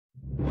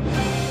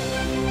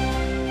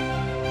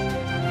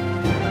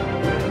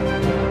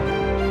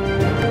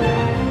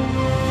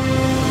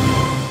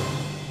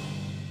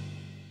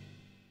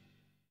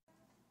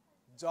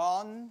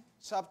John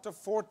chapter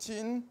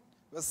 14,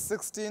 verse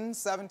 16,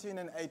 17,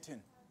 and 18.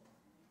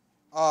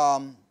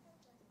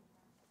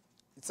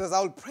 It says,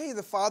 I will pray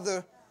the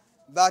Father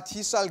that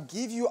he shall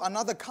give you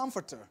another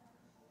comforter,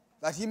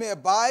 that he may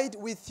abide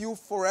with you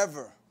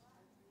forever,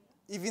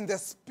 even the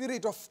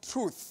Spirit of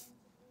truth,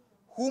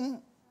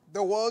 whom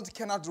the world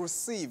cannot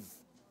receive,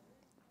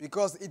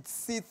 because it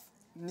seeth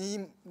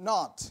him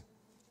not,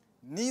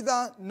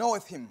 neither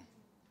knoweth him.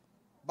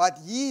 But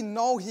ye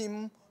know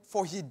him,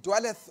 for he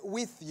dwelleth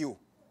with you,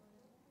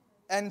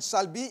 and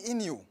shall be in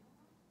you.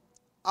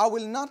 I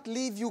will not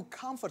leave you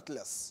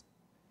comfortless.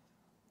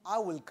 I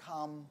will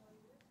come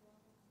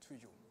to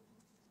you.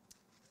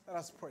 Let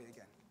us pray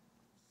again.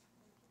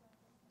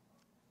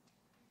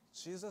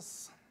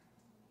 Jesus,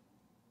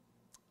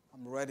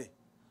 I'm ready.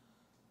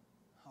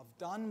 I've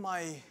done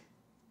my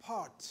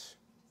part.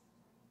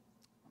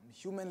 I'm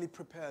humanly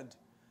prepared.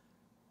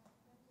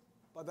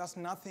 But that's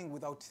nothing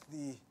without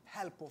the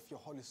help of your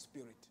Holy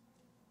Spirit.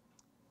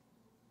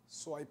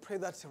 So I pray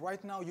that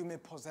right now you may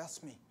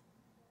possess me.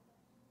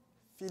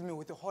 Fill me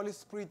with the Holy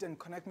Spirit and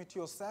connect me to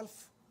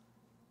yourself.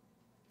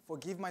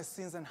 Forgive my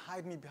sins and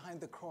hide me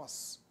behind the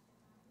cross.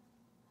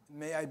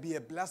 May I be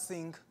a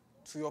blessing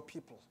to your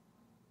people.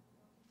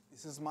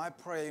 This is my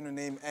prayer in your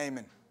name.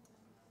 Amen.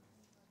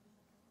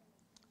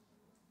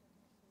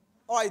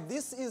 All right,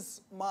 this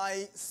is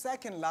my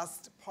second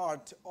last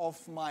part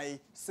of my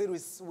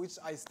series, which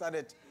I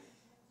started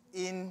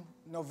in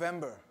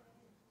November.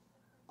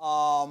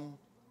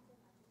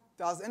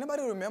 Does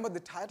anybody remember the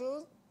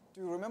title?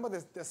 Do you remember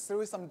the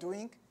series I'm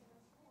doing?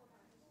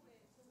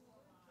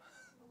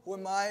 Who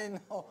am I?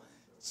 No,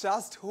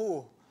 just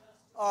who?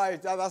 All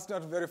right, that's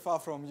not very far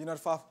from, you're not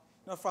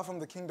far from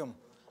the kingdom.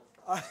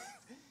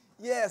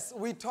 Yes,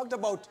 we talked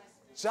about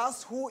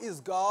just who is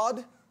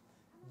God,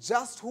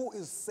 just who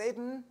is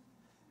Satan,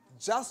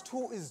 just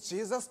who is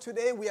Jesus.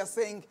 Today we are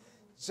saying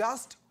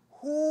just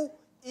who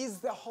is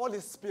the Holy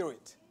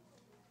Spirit.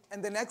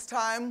 And the next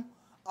time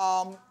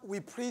we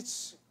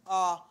preach,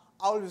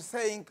 I will be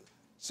saying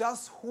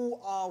just who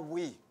are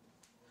we.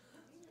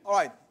 All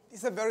right,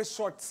 it's a very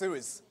short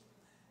series.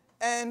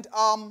 And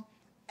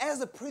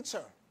as a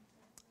preacher,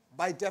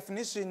 by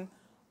definition,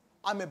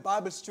 I'm a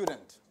Bible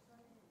student.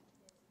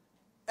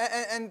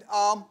 And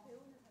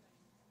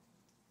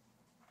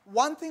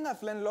one thing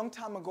I've learned a long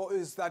time ago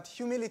is that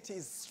humility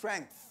is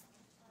strength.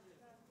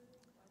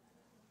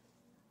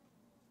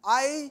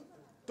 I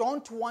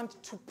don't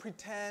want to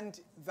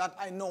pretend that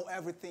I know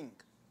everything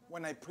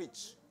when I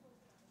preach.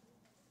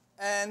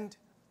 And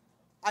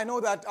I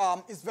know that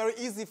it's very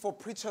easy for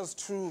preachers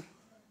to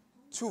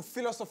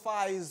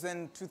philosophize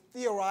and to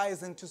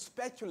theorize and to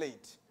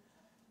speculate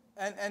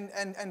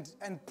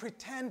and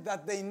pretend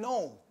that they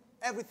know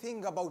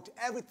everything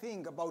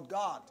about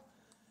God.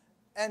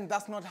 And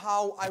that's not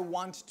how I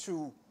want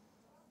to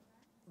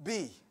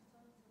be.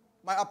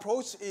 My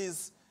approach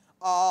is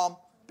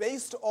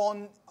based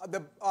on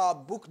the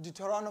book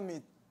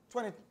Deuteronomy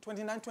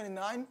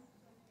 29:29.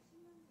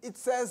 It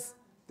says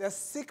the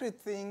secret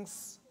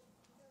things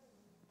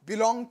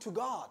belong to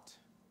God,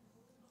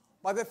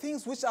 but the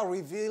things which are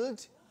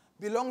revealed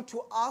belong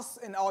to us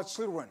and our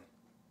children.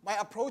 My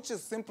approach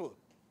is simple.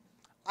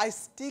 I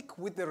stick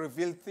with the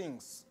revealed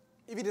things.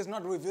 If it is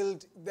not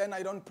revealed, then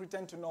I don't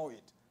pretend to know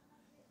it.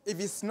 If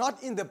it's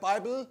not in the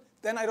Bible,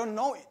 then I don't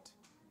know it.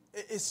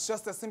 It's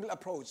just a simple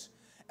approach.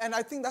 And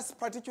I think that's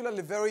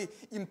particularly very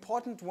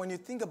important when you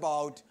think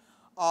about,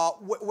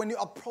 when you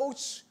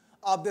approach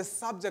the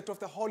subject of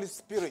the Holy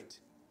Spirit.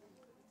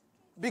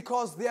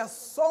 Because there are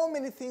so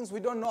many things we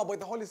don't know about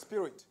the Holy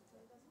Spirit.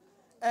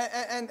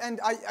 And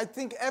I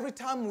think every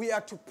time we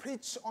are to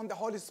preach on the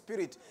Holy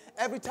Spirit,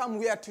 every time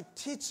we are to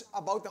teach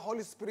about the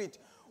Holy Spirit,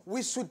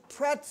 we should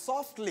tread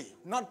softly,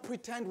 not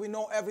pretend we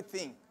know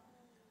everything.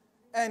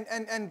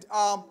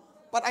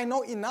 But I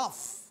know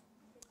enough.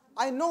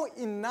 I know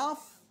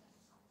enough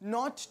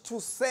not to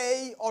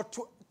say or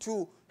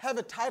to have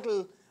a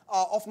title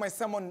of my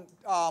sermon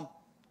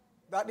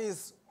that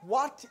is,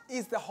 what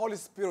is the Holy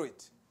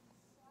Spirit?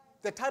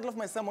 The title of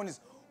my sermon is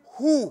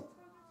who,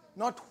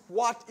 not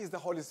what is the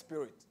Holy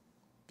Spirit.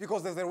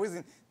 Because there's a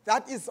reason.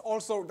 That is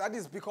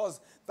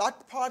because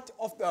that part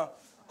of the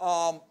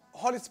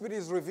Holy Spirit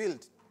is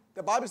revealed.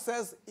 The Bible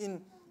says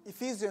in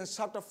Ephesians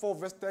chapter 4,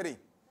 verse 30,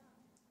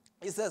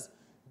 it says,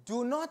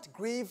 do not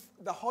grieve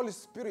the Holy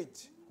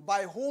Spirit,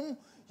 by whom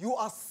you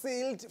are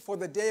sealed for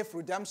the day of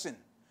redemption.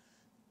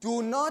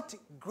 Do not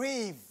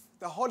grieve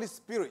the Holy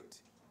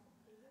Spirit.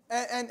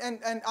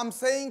 And I'm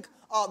saying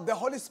the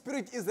Holy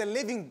Spirit is a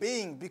living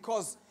being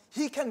because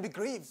he can be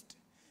grieved.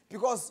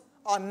 Because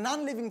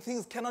non-living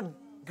things cannot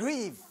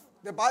grieve.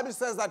 The Bible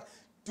says that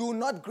do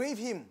not grieve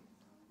him.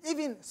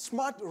 Even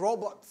smart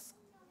robots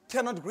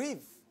cannot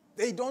grieve.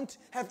 They don't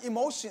have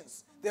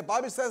emotions. The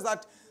Bible says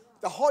that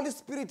the Holy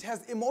Spirit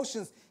has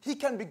emotions. He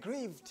can be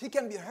grieved. He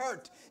can be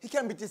hurt. He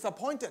can be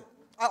disappointed.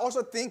 I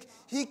also think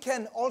he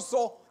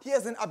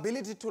has an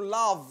ability to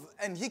love,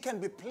 and he can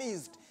be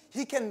pleased.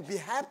 He can be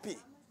happy.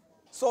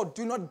 So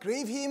do not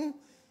grieve him.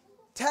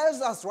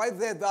 Tells us right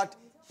there that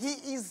he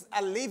is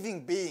a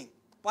living being.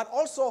 But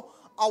also,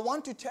 I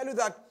want to tell you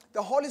that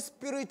the Holy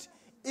Spirit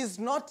is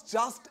not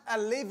just a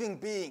living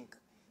being.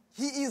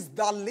 He is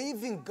the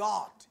living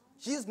God.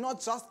 He is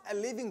not just a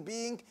living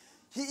being.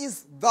 He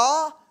is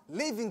the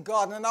living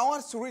God. And I want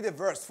us to read a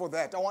verse for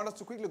that. I want us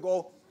to quickly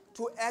go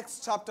to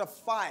Acts chapter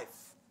 5.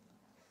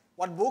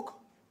 What book?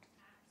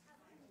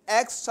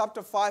 Acts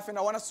chapter 5. And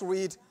I want us to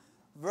read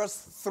verse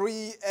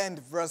 3 and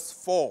verse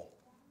 4.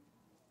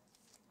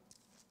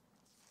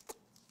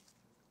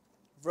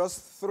 Verse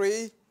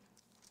 3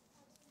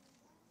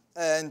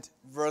 and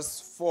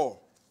verse 4.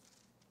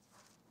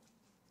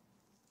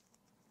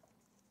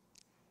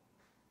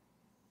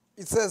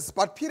 It says,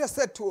 but Peter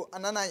said to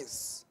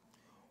Ananias,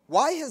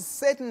 why has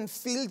Satan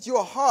filled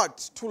your heart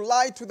to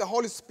lie to the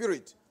Holy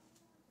Spirit?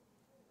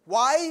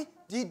 Why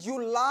did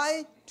you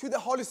lie to the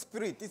Holy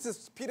Spirit? This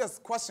is Peter's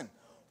question.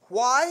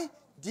 Why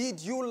did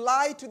you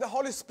lie to the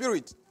Holy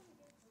Spirit?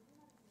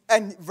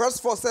 And verse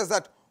 4 says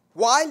that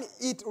while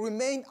it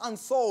remained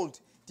unsold,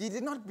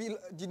 did not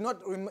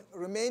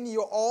remain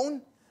your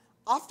own?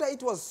 After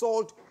it was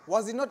sold,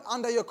 was it not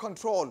under your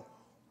control?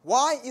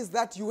 Why is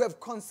that you have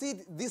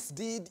conceived this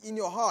deed in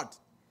your heart?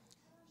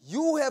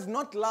 You have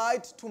not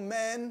lied to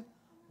men,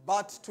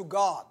 but to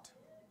God.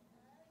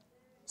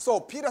 So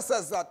Peter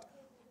says that,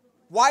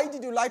 why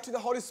did you lie to the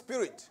Holy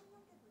Spirit?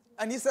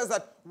 And he says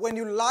that when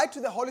you lie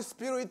to the Holy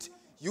Spirit,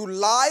 you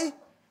lie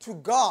to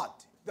God.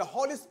 The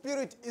Holy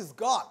Spirit is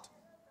God.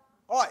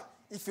 All right.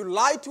 If you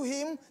lie to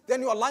him,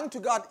 then you are lying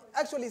to God.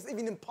 Actually, it's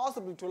even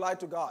impossible to lie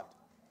to God.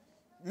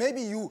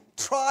 Maybe you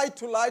try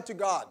to lie to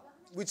God,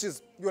 which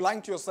is you're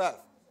lying to yourself.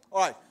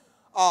 All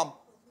right.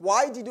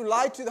 Why did you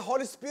lie to the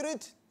Holy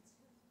Spirit?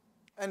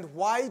 And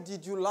why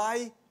did you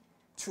lie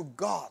to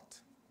God?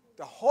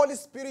 The Holy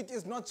Spirit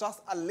is not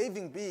just a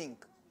living being.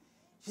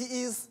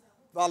 He is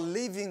the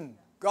living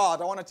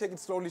God. I want to take it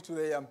slowly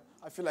today.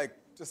 I feel like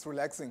just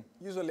relaxing.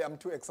 Usually I'm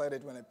too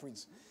excited when I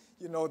preach.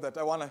 You know that.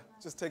 I want to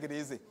just take it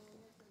easy.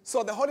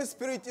 So the Holy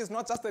Spirit is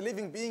not just a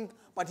living being,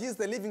 but He's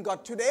the living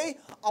God. Today,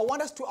 I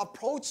want us to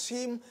approach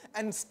Him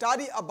and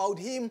study about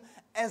Him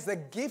as a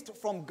gift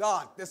from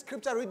God. The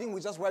scripture reading we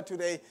just read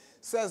today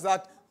says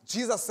that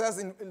Jesus says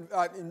in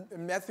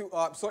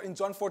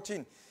John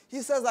 14,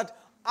 He says that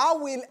I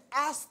will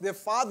ask the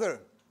Father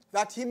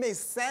that He may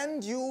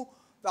send you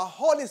the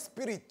Holy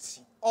Spirit,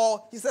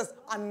 or He says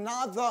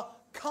another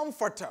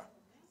comforter.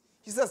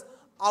 He says,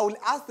 I will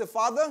ask the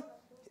Father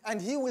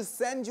and He will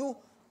send you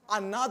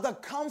another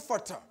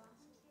comforter.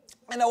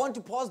 And I want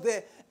to pause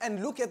there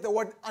and look at the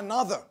word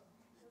another.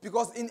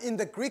 Because in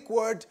the Greek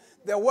word,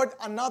 the word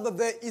another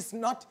there is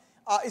not,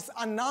 is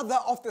another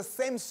of the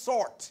same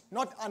sort,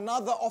 not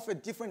another of a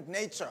different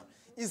nature.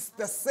 It's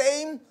the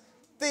same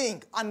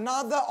thing,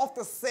 another of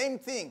the same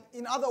thing.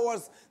 In other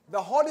words,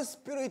 the Holy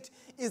Spirit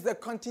is the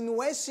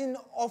continuation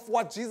of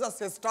what Jesus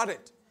has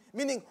started.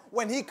 Meaning,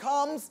 when He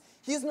comes,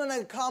 He's not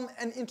going to come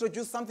and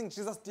introduce something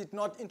Jesus did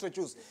not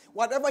introduce.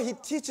 Whatever He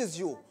teaches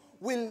you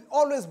will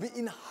always be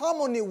in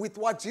harmony with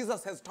what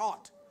Jesus has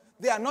taught.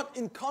 They are not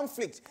in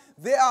conflict.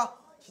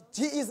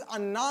 He is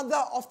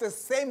another of the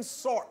same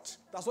sort.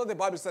 That's what the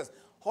Bible says.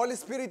 Holy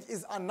Spirit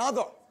is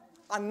another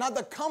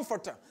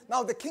comforter.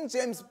 Now, the King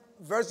James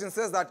Version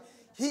says that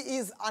He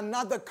is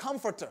another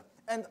comforter.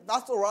 And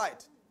that's all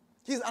right.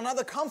 He's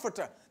another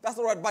comforter. That's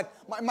all right. But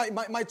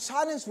my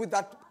challenge with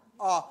that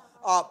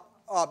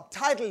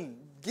title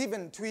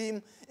given to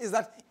Him is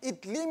that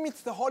it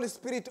limits the Holy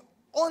Spirit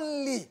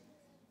only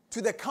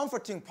to the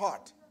comforting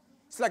part.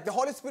 It's like the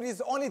Holy Spirit is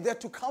only there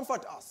to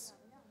comfort us.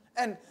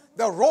 And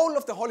the role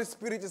of the Holy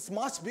Spirit is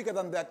much bigger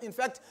than that. In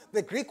fact,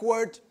 the Greek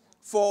word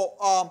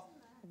for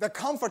the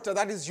comforter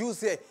that is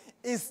used here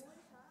is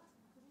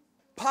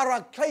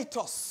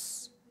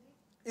parakletos,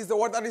 is the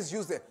word that is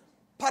used there.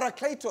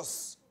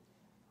 Parakletos.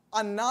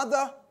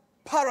 Another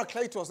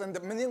parakletos. And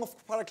the meaning of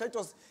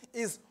parakletos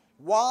is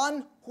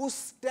one who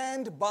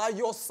stands by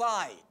your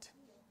side.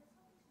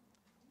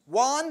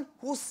 One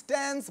who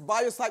stands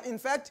by your side. In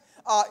fact,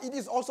 it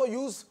is also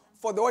used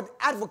for the word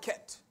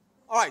advocate.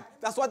 All right,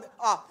 that's what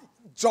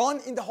John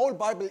in the whole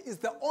Bible is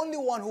the only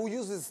one who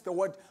uses the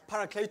word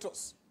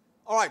parakletos.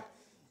 All right,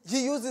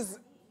 he uses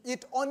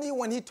it only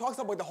when he talks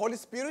about the Holy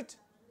Spirit.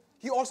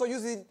 He also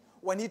uses it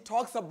when he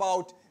talks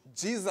about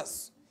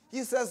Jesus.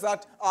 He says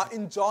that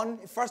in 1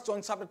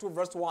 John chapter 2,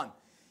 verse 1,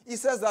 he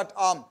says that,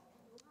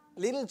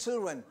 little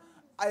children,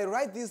 I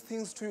write these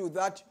things to you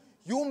that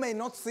you may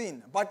not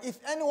sin. But if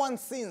anyone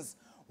sins,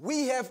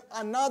 we have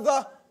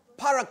another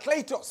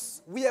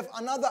parakletos. We have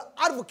another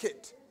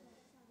advocate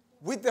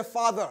with the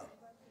Father,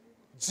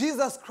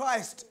 Jesus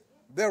Christ,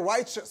 the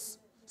righteous.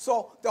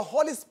 So the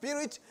Holy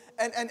Spirit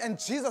and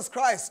Jesus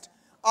Christ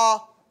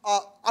are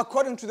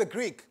according to the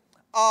Greek,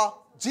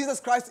 Jesus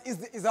Christ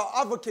is our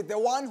advocate, the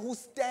one who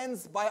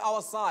stands by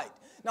our side.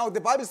 Now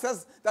the Bible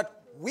says that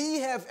we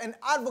have an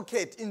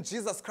advocate in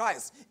Jesus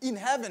Christ. In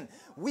heaven,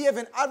 we have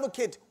an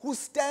advocate who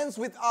stands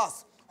with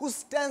us, who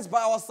stands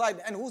by our side,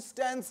 and who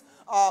stands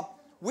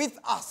with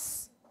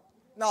us.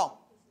 Now,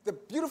 the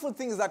beautiful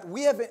thing is that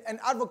we have an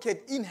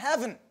advocate in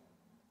heaven,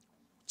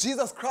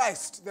 Jesus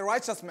Christ, the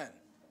righteous man.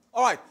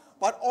 All right,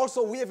 but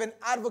also we have an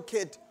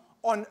advocate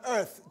on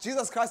earth.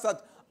 Jesus Christ said,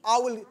 I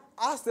will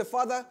ask the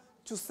Father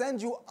to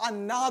send you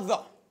another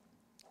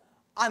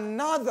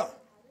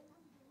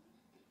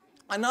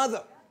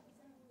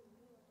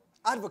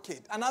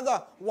advocate,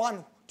 another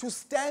one to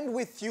stand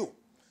with you,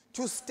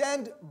 to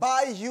stand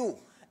by you,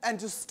 and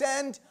to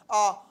stand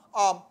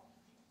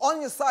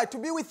on your side, to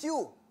be with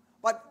you.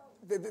 But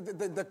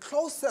the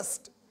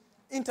closest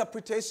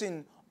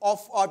interpretation of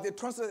the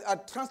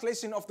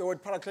translation of the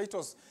word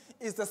parakletos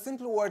is the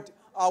simple word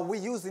we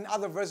use in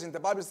other versions. The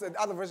Bible says,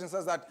 other version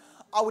says that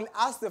I will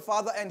ask the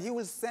Father and he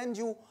will send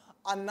you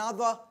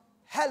another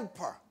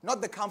helper,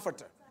 not the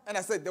comforter. And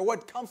I said the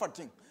word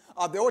comforting.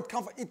 The word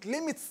comfort, it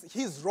limits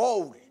his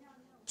role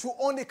to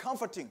only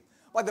comforting.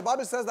 But the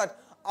Bible says that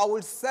I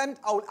will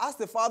ask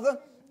the Father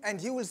and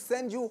he will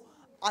send you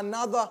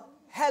another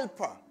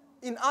helper.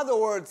 In other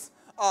words,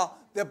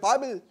 the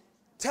Bible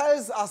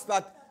tells us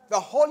that the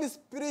Holy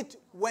Spirit,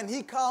 when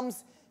he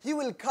comes, he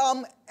will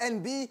come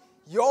and be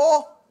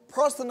your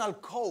personal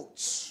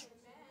coach.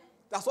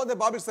 That's what the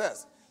Bible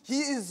says. He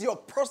is your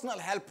personal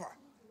helper.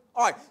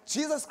 All right,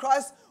 Jesus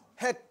Christ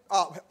had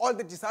all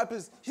the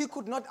disciples. He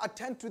could not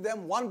attend to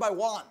them one by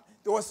one.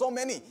 There were so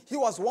many. He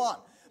was one.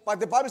 But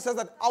the Bible says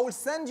that I will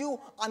send you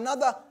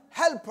another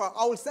helper.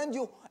 I will send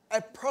you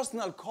a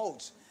personal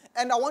coach.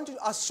 And I want to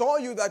assure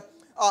you that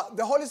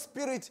the Holy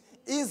Spirit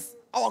is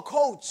our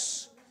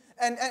coach.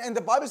 And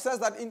the Bible says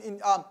that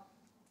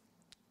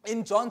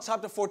in John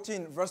chapter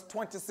 14, verse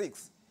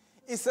 26,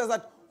 it says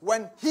that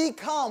when he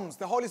comes,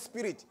 the Holy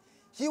Spirit,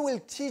 he will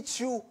teach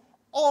you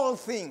all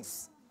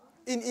things.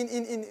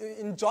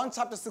 In John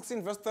chapter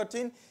 16, verse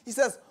 13, he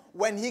says,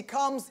 when he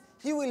comes,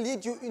 he will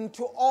lead you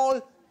into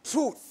all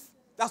truth.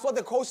 That's what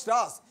the coach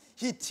does.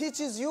 He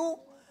teaches you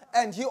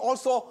and he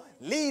also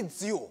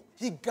leads you.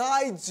 He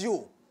guides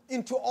you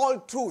into all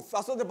truth.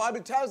 That's what the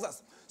Bible tells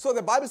us. So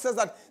the Bible says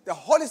that the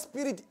Holy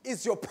Spirit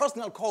is your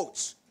personal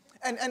coach.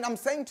 And I'm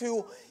saying to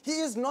you, he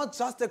is not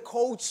just a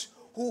coach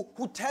who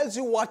tells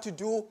you what to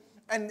do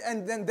and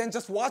then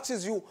just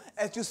watches you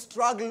as you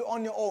struggle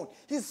on your own.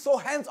 He's so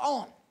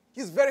hands-on.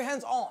 He's very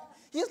hands-on.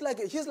 He's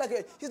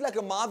like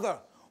a mother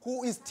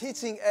who is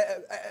teaching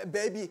a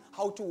baby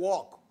how to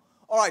walk.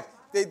 All right,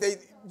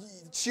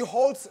 she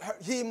holds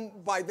him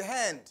by the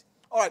hand.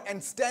 All right,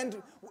 and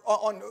stand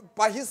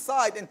by his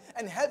side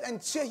and help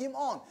and cheer him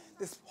on.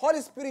 The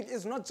Holy Spirit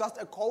is not just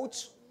a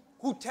coach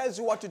who tells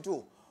you what to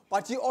do,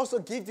 but he also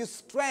gives you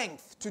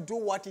strength to do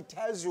what he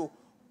tells you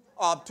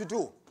to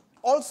do.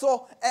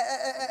 Also,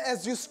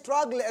 as you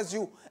struggle, as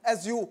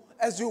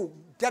you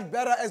get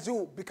better, as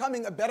you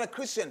becoming a better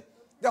Christian,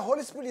 the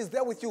Holy Spirit is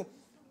there with you,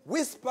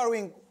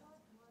 whispering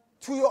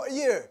to your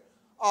ear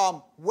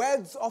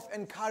words of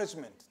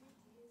encouragement.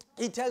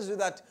 He tells you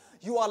that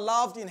you are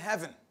loved in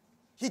heaven.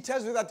 He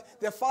tells you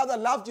that the Father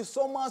loved you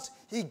so much,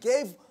 he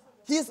gave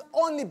his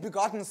only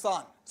begotten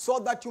Son so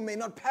that you may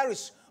not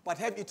perish but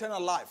have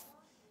eternal life.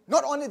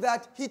 Not only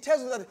that, he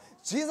tells you that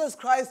Jesus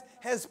Christ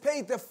has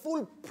paid the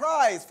full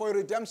price for your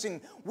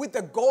redemption with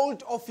the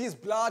gold of his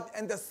blood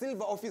and the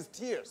silver of his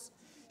tears.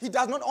 He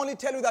does not only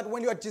tell you that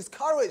when you are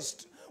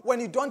discouraged, when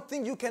you don't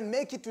think you can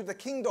make it to the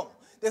kingdom,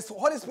 the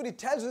Holy Spirit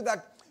tells you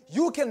that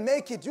you can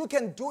make it, you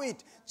can do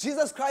it.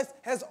 Jesus Christ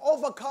has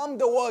overcome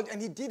the world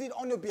and he did it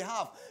on your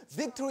behalf.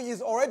 Victory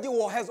has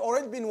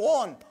already been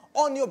won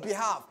on your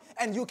behalf.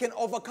 And you can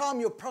overcome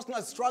your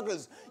personal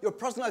struggles, your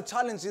personal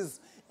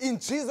challenges in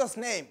Jesus'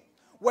 name.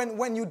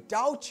 When you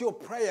doubt your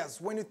prayers,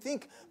 when you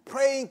think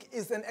praying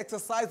is an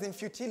exercise in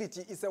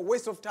futility, it's a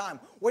waste of time,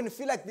 when you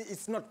feel like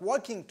it's not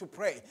working to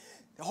pray,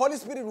 the Holy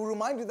Spirit will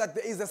remind you that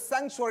there is a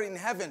sanctuary in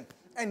heaven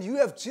and you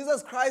have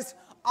Jesus Christ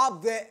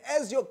up there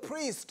as your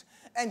priest.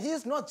 And he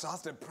is not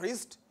just a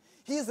priest.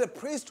 He is a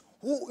priest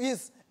who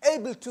is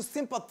able to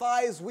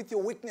sympathize with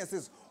your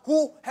weaknesses,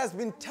 who has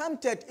been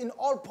tempted in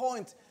all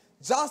points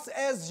just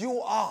as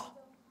you are.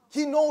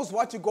 He knows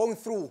what you're going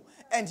through,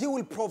 and he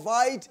will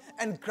provide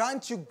and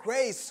grant you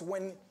grace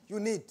when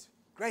you need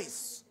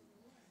grace.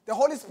 The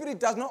Holy Spirit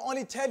does not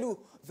only tell you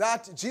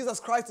that Jesus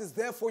Christ is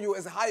there for you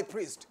as a high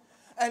priest.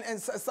 And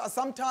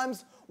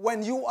sometimes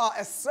when you are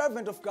a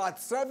servant of God,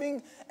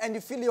 serving, and you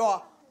feel you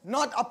are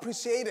not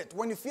appreciated,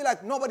 when you feel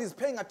like nobody's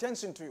paying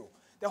attention to you,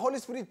 the Holy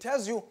Spirit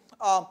tells you,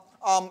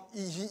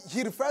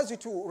 he refers you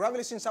to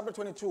Revelation chapter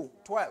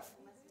 22:12.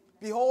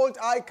 Behold,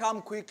 I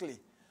come quickly.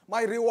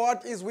 My reward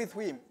is with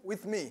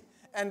me,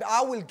 and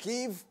I will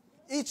give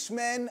each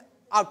man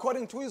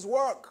according to his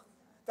work.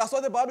 That's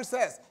what the Bible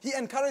says. He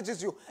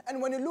encourages you.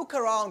 And when you look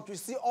around, you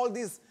see all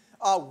these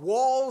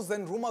wars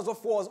and rumors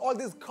of wars, all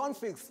these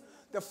conflicts,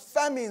 the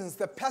famines,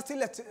 the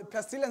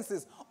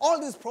pestilences, all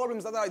these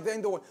problems that are there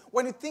in the world.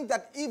 When you think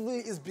that evil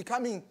is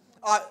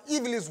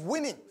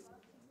winning,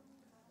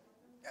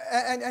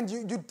 and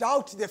you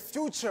doubt the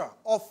future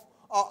of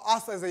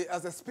us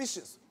as a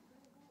species,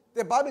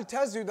 the Bible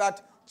tells you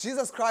that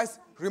Jesus Christ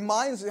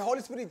the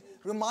Holy Spirit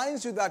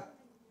reminds you that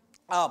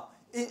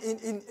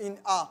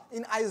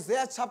in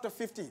Isaiah chapter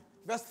 50,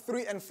 verse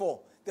 3 and 4,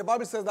 the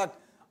Bible says that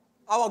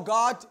our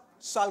God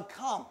shall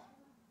come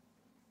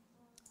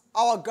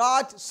our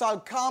God shall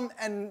come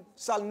and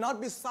shall not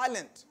be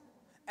silent,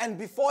 and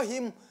before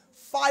him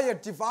fire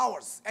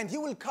devours, and he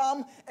will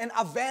come and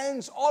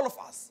avenge all of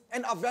us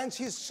and avenge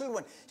his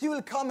children. He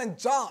will come and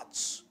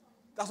judge.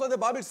 That's what the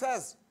Bible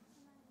says.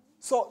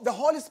 So the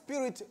Holy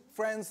Spirit,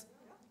 friends,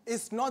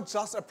 is not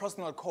just a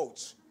personal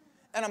coach.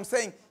 And I'm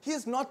saying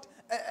he's not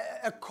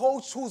a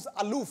coach who's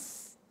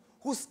aloof,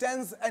 who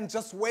stands and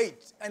just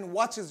waits and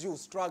watches you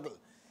struggle.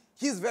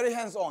 He's very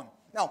hands-on.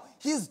 Now,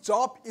 his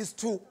job is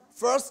to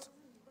first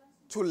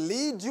to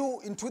lead you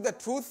into the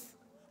truth,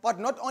 but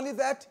not only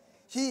that,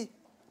 he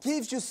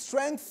gives you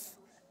strength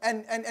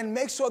and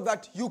makes sure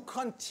that you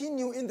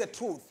continue in the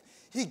truth.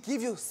 He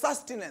gives you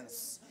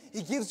sustenance.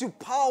 He gives you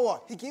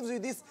power. He gives you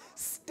this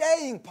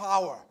staying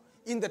power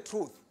in the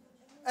truth.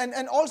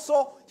 And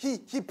also,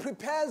 he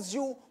prepares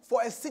you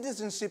for a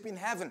citizenship in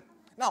heaven.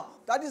 Now,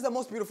 that is the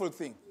most beautiful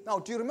thing. Now,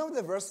 do you remember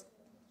the verse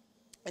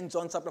in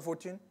John chapter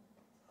 14?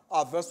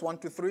 Verse 1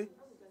 to 3?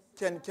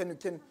 Can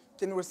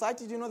you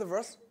recite it? Do you know the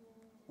verse?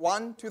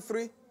 1, 2,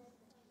 3.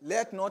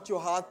 Let not your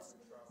heart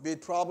be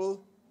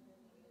troubled.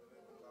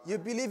 You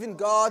believe in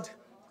God,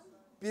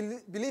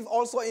 believe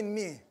also in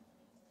me.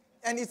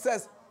 And it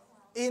says,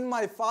 in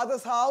my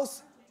Father's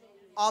house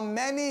are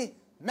many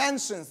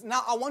mansions.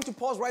 Now I want to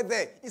pause right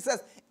there. It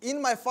says,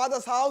 in my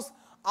Father's house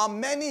are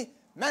many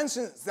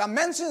mansions. There are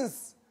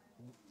mansions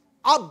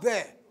up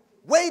there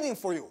waiting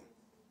for you.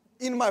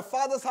 In my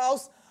Father's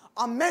house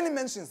are many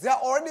mansions. They are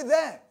already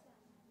there.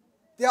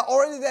 They are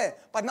already there.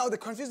 But now the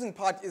confusing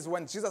part is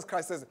when Jesus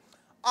Christ says,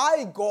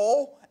 I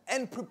go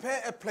and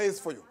prepare a place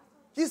for you.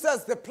 He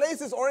says the place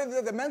is already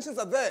there, the mansions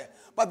are there.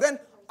 But then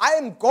I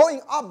am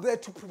going up there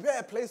to prepare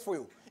a place for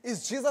you.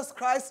 Is Jesus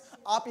Christ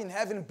up in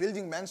heaven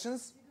building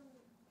mansions?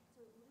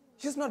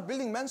 He's not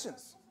building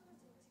mansions.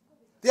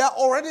 They are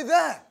already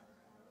there.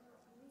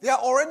 They are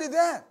already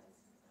there.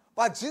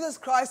 But Jesus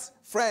Christ,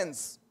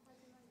 friends,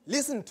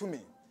 listen to me.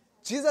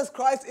 Jesus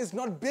Christ is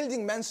not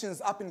building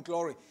mansions up in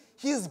glory.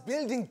 He is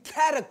building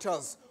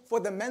characters for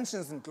the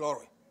mansions in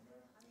glory.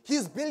 He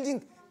is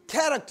building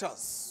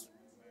characters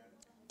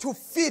to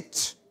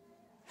fit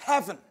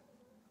heaven.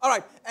 All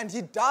right, and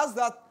he does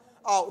that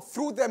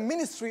through the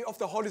ministry of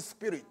the Holy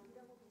Spirit.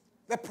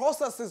 The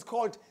process is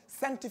called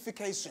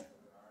sanctification.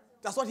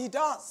 That's what he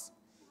does.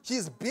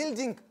 He's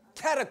building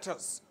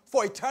characters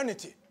for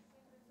eternity.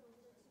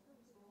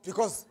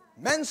 Because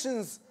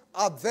mansions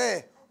are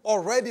there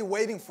already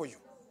waiting for you.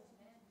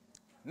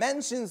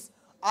 Mansions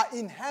are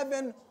in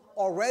heaven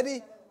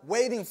already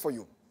waiting for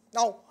you.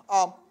 Now,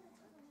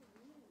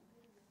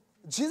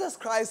 Jesus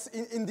Christ,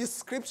 in this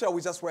scripture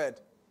we just read,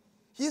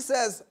 he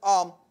says,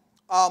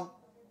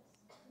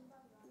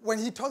 when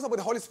he talks about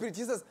the Holy Spirit,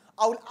 he says,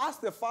 I will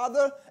ask the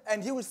Father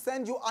and he will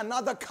send you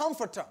another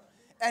comforter.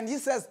 And he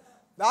says,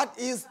 that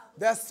is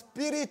the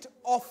Spirit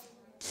of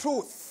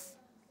truth.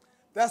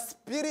 The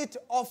Spirit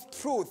of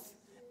truth.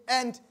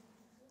 And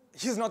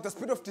he's not the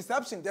spirit of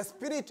deception, the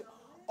Spirit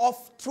of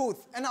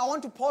truth. And I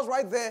want to pause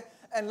right there.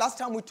 And last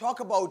time we talked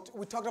about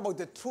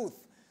the truth.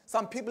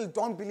 Some people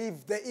don't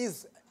believe there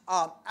is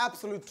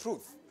absolute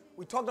truth.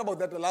 We talked about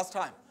that the last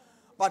time.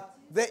 But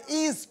there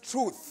is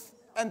truth.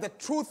 And the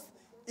truth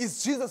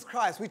is Jesus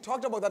Christ. We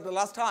talked about that the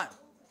last time.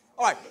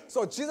 All right.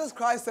 So Jesus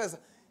Christ says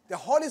the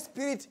Holy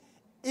Spirit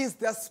is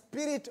the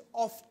Spirit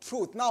of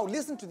truth. Now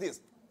listen to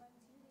this.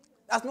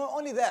 That's not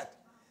only that.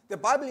 The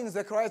Bible in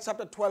Zechariah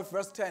chapter 12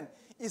 verse 10,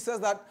 it says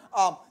that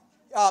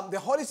the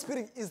Holy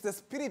Spirit is the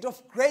Spirit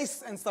of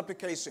grace and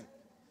supplication.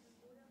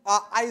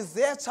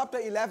 Isaiah chapter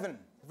 11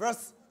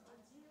 verse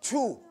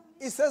 2,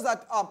 it says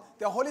that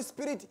the Holy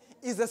Spirit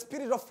is the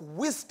Spirit of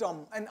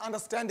wisdom and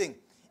understanding.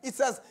 It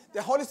says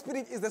the Holy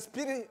Spirit is the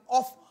Spirit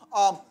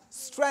of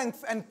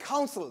strength and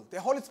counsel.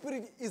 The Holy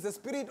Spirit is the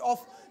Spirit of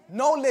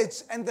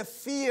knowledge and the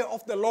fear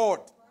of the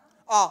Lord.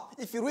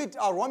 If you read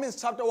Romans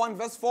chapter 1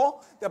 verse 4,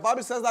 the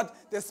Bible says that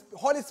the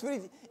Holy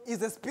Spirit is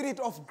the Spirit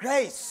of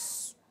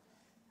grace.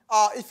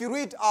 If you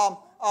read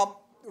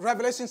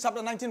Revelation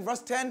chapter 19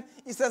 verse 10,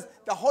 it says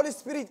the Holy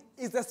Spirit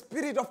is the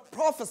Spirit of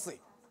prophecy.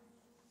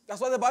 That's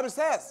what the Bible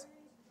says.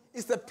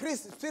 It's the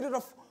Spirit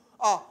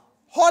of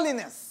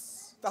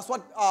holiness. That's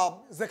what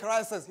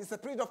Zechariah says. It's the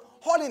Spirit of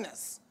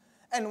holiness.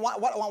 And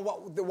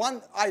the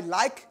one I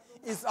like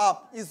is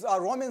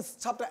Romans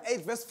chapter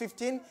 8 verse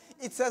 15.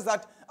 It says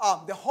that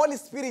the Holy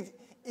Spirit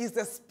is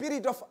the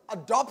Spirit of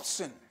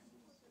adoption.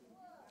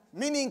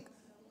 Meaning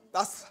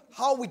that's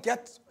how we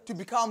get to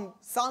become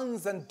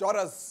sons and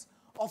daughters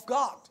of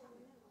God.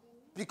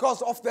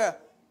 Because of the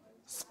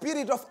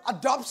Spirit of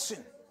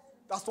adoption.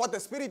 That's what the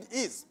Spirit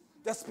is.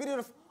 The Spirit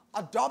of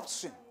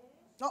adoption.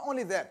 Not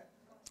only that,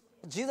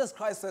 Jesus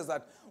Christ says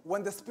that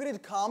when the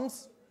Spirit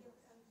comes,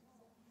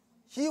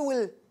 he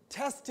will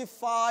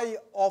testify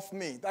of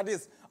me. That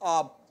is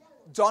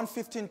John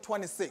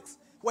 15:26.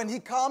 When he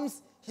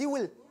comes, he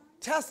will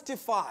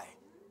testify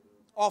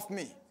of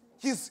me.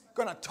 He's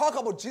going to talk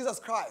about Jesus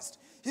Christ.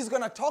 He's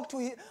going to talk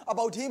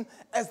about him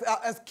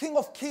as King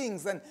of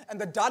Kings and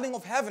the darling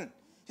of heaven.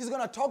 He's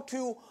going to talk to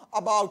you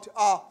about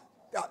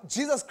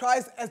Jesus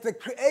Christ as the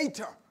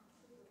Creator.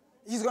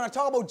 He's going to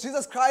talk about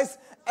Jesus Christ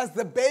as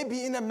the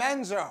baby in a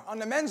manger,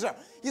 on a manger.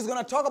 He's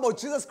going to talk about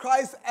Jesus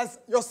Christ as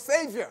your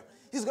Savior.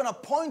 He's going to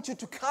point you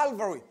to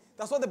Calvary.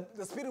 That's what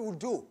the Spirit will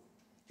do.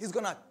 He's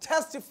going to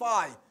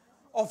testify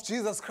of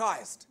Jesus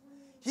Christ.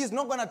 He's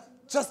not going to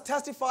just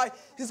testify.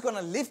 He's going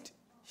to lift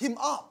him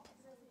up.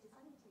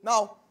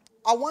 Now,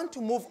 I want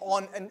to move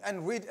on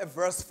and read a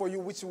verse for you,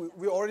 which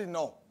we already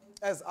know.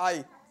 As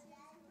I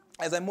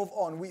move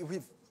on, we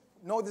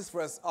know this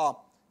verse.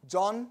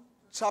 John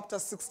chapter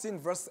 16,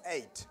 verse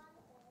 8.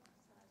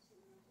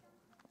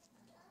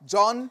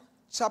 John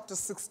chapter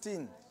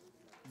 16,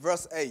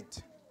 verse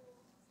 8.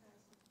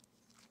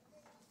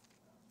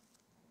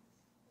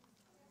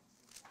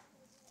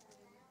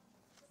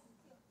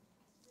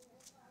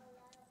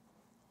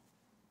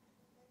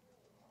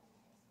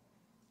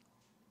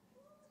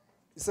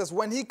 It says,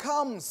 when he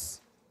comes,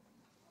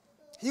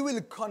 he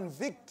will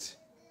convict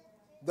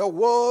the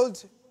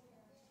world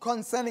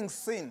concerning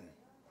sin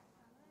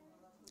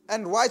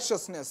and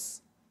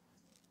righteousness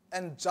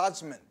and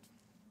judgment.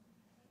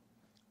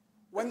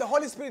 When the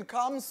Holy Spirit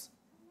comes,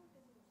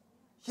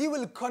 he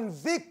will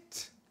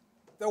convict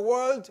the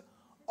world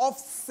of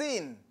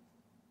sin.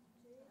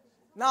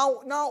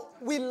 Now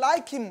we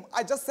like him.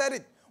 I just said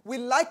it. We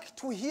like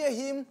to hear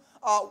him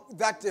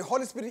that the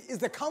Holy Spirit is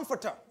the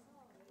comforter.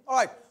 All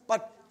right,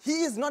 but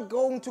he is not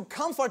going to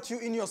comfort you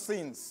in your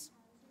sins.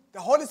 The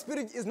Holy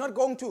Spirit is not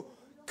going to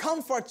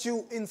comfort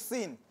you in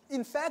sin.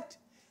 In fact,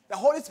 the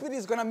Holy Spirit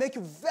is going to make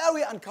you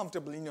very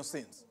uncomfortable in your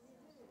sins.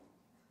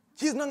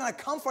 He's not going to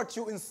comfort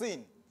you in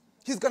sin.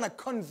 He's going to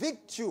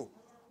convict you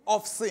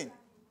of sin.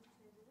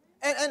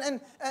 And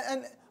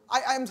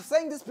I'm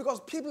saying this because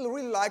people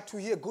really like to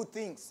hear good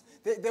things.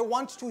 They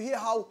want to hear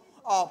how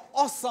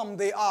awesome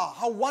they are,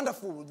 how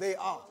wonderful they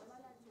are.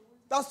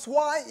 That's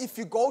why if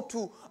you go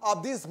to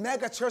these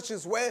mega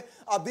churches where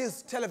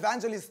these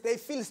televangelists, they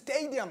fill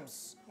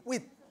stadiums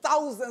with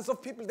thousands of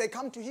people they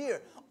come to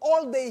hear.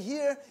 All they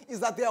hear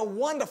is that they are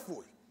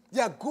wonderful.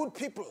 They are good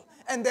people.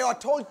 And they are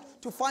told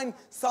to find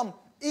some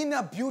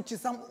inner beauty,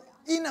 some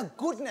inner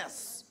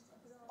goodness.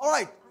 All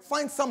right,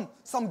 find some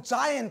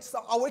giant,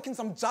 awaken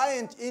some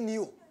giant in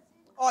you.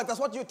 All right, that's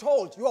what you're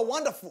told. You are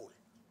wonderful.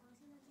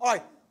 All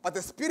right, but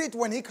the Spirit,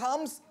 when he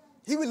comes,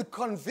 he will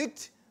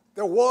convict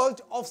the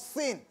world of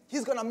sin.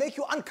 He's going to make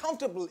you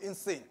uncomfortable in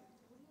sin.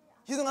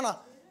 He's not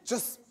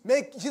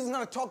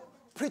going to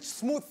preach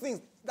smooth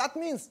things. That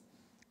means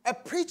a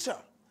preacher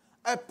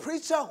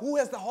who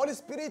has the Holy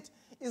Spirit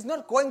is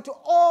not going to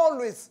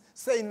always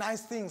say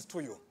nice things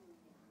to you.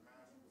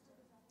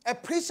 A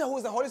preacher who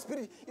has the Holy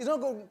Spirit is not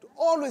going to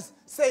always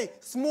say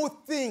smooth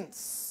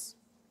things.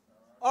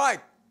 All right.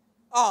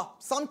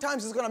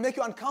 Sometimes he's going to make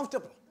you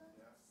uncomfortable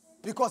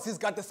because he's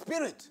got the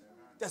Spirit.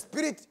 The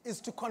Spirit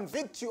is to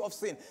convict you of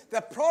sin.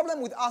 The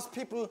problem with us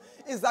people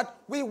is that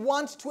we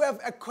want to have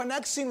a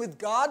connection with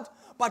God,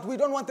 but we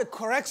don't want the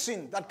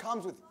correction that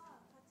comes with it.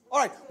 All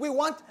right, we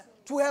want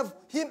to have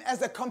him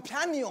as a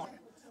companion,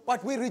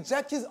 but we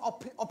reject his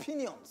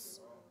opinions.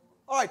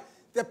 All right,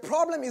 the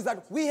problem is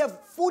that we have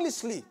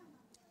foolishly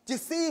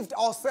deceived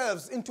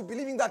ourselves into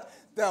believing that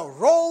the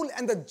role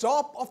and the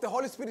job of the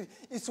Holy Spirit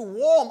is to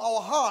warm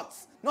our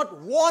hearts, not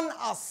warn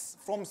us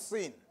from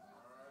sin.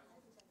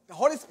 The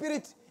Holy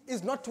Spirit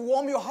is not to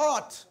warm your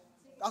heart.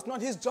 That's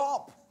not his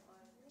job.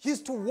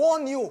 He's to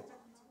warn you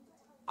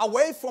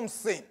away from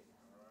sin.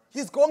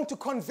 He's going to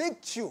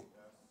convict you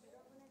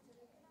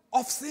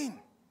of sin.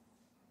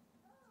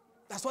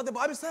 That's what the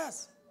Bible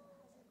says.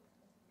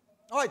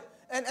 All right,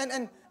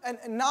 and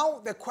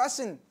now the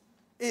question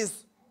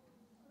is,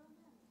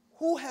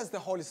 who has the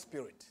Holy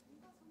Spirit?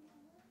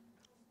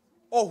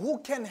 Or who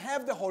can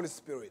have the Holy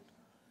Spirit?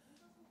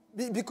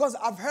 Because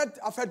I've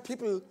heard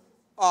people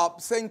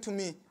saying to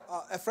me,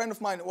 a friend of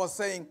mine was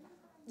saying,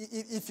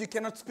 if you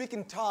cannot speak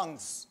in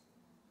tongues,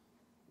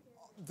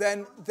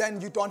 then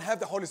you don't have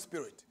the Holy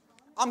Spirit.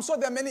 I'm sure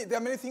there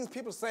are many things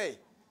people say.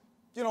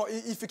 You know,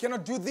 if you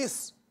cannot do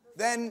this,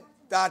 then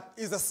that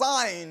is a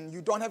sign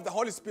you don't have the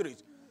Holy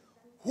Spirit.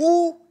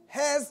 Who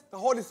has the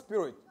Holy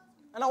Spirit?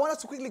 And I want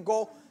us to quickly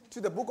go to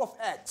the book of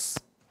Acts.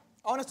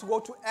 I want us to go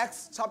to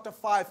Acts chapter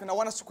 5, and I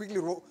want us to quickly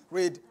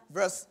read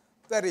verse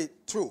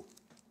 32.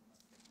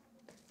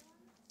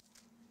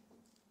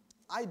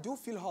 I do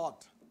feel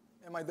hot.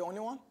 Am I the only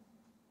one?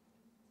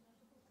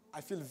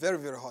 I feel very,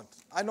 very hot.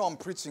 I know I'm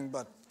preaching,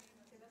 but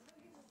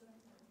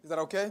is that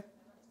okay?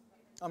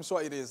 I'm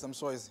sure it is. I'm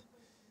sure it's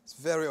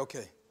very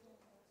okay.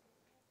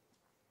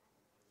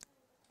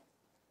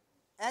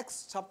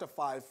 Acts chapter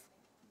 5,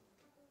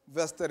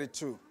 verse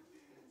 32.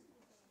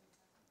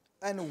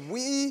 And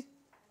we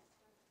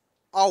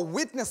are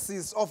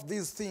witnesses of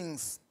these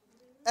things,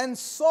 and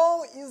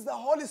so is the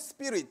Holy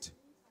Spirit,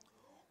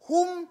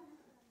 whom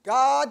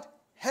God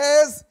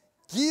has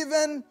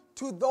given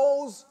to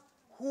those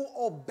who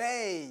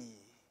obey.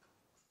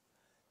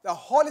 The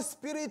Holy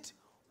Spirit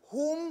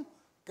whom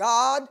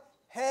God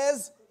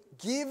has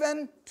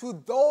given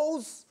to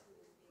those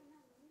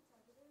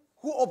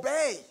who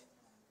obey.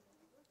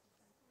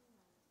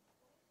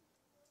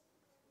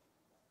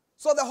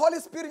 So the Holy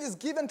Spirit is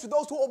given to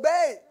those who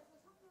obey.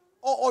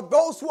 or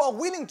those who are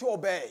willing to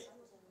obey.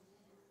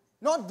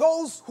 Not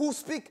those who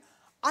speak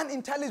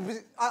unintelligible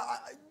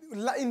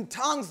in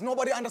tongues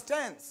nobody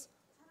understands.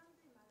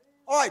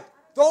 All right,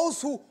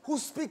 those who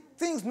speak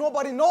things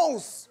nobody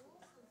knows.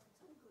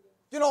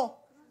 You know,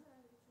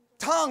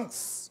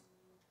 tongues.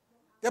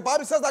 The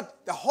Bible says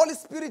that the Holy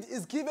Spirit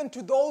is given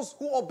to those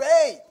who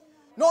obey,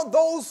 not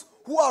those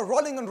who are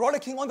rolling and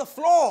rollicking on the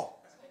floor.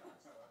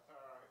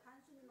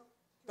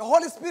 The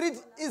Holy Spirit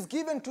is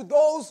given to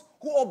those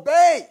who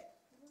obey.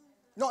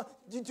 No,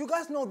 do you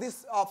guys know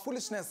this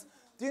foolishness?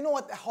 Do you know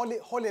what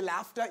holy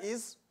laughter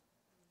is?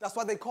 That's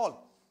what they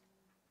call.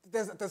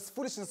 There's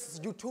foolishness.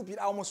 YouTube.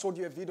 I almost showed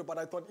you a video, but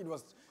I thought it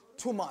was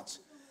too much.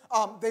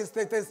 There's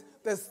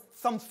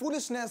some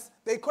foolishness.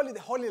 They call it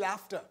holy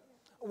laughter.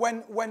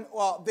 When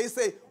they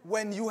say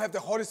when you have the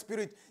Holy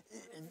Spirit,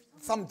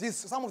 some of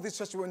these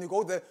churches, when you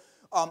go there,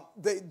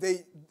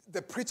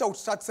 the preacher would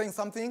start saying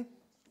something,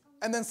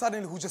 and then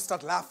suddenly he would just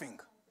start laughing,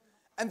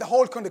 and the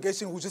whole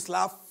congregation would just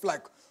laugh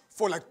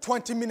for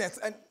 20 minutes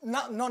and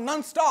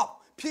non-stop.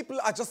 People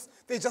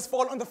they just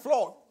fall on the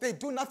floor. They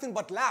do nothing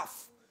but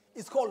laugh.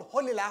 It's called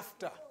holy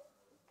laughter.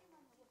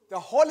 The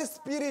Holy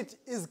Spirit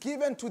is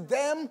given to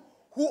them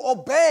who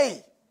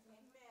obey.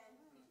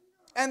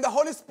 And the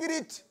Holy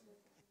Spirit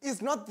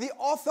is not the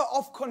author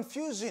of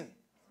confusion.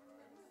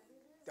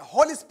 The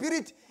Holy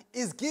Spirit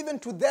is given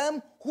to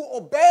them who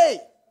obey.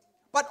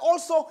 But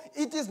also,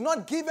 it is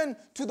not given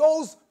to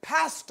those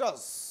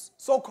pastors,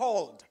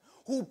 so-called,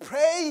 who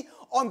prey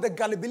on the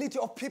gullibility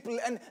of people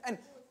and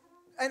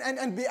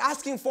be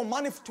asking for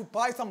money to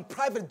buy some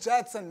private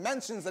jets and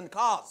mansions and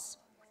cars.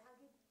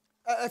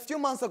 A few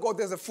months ago,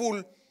 there's a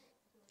fool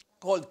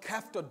called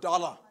Kaftor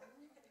Dollar.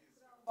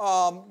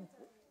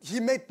 He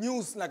made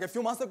news like a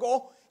few months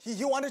ago.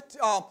 He wanted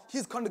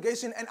his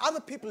congregation and other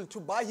people to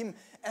buy him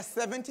a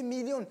 $70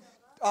 million,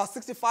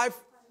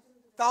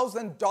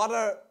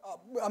 $65,000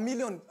 a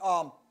million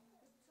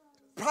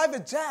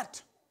private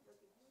jet.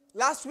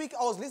 Last week,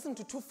 I was listening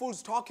to two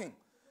fools talking.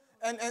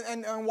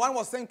 And one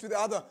was saying to the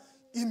other,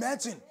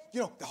 imagine,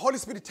 the Holy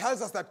Spirit tells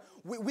us that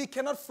we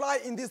cannot fly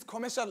in these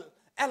commercial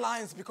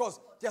airlines because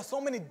there are so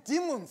many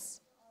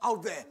demons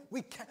out there.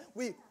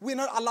 We're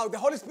not allowed. The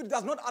Holy Spirit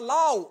does not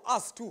allow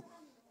us to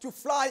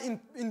fly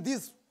in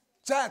these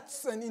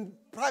jets and in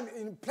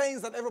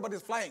planes that everybody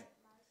is flying.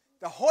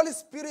 The Holy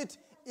Spirit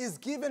is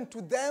given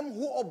to them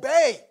who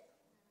obey.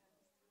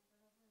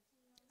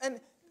 And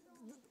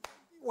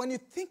when you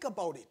think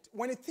about it,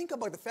 when you think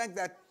about the fact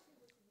that,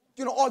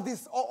 all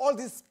these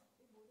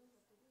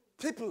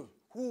people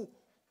who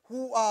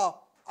are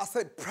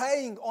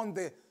preying on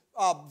the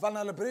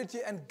vulnerability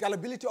and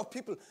gullibility of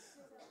people,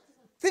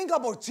 think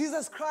about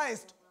Jesus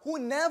Christ, who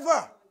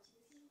never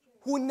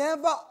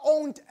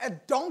owned a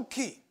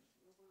donkey.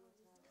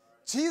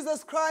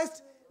 Jesus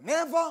Christ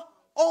never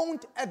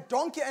owned a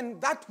donkey, and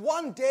that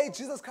one day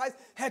Jesus Christ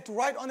had to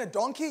ride on a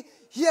donkey.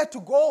 He had to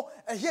go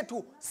and he had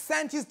to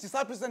send his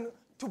disciples and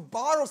to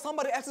borrow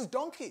somebody else's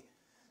donkey.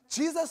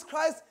 Jesus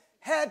Christ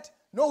had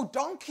no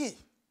donkey.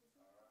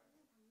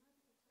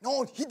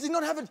 No, he did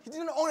not have it. He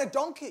didn't own a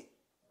donkey.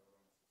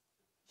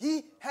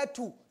 He had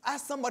to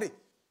ask somebody,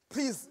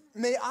 please,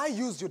 may I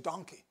use your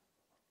donkey?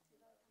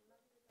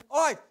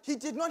 All right, he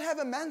did not have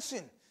a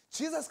mansion.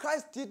 Jesus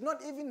Christ did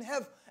not even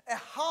have a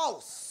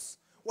house.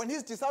 When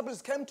his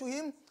disciples came to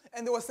him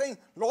and they were saying,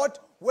 Lord,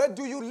 where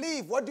do you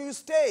live? Where do you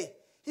stay?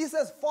 He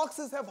says,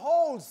 foxes have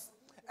holes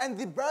and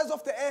the birds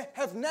of the air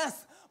have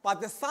nests, but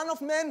the Son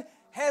of Man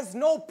has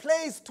no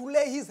place to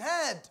lay his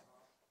head.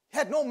 He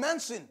had no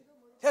mansion.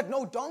 He had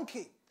no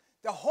donkey.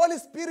 The Holy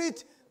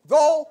Spirit,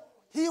 though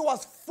he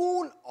was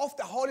full of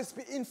the Holy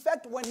Spirit. In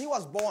fact, when he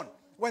was born,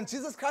 when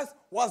Jesus Christ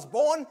was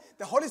born,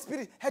 the Holy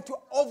Spirit had to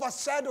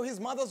overshadow his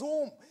mother's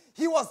womb.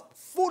 He was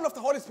full of the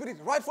Holy Spirit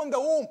right from the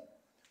womb.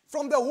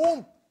 From the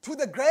womb to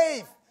the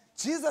grave,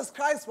 Jesus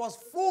Christ was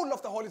full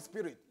of the Holy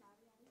Spirit.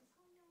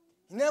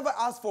 He never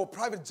asked for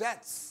private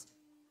jets.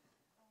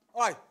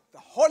 All right, the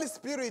Holy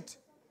Spirit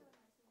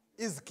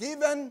is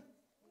given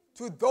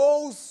to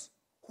those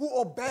who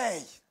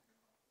obey.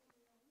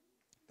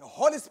 The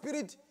Holy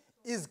Spirit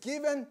is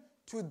given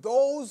to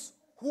those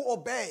who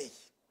obey.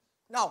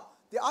 Now,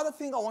 the other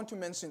thing I want to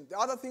mention,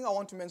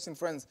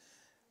 friends,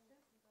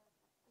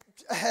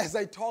 as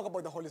I talk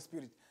about the Holy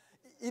Spirit,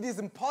 it is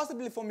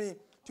impossible for me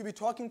to be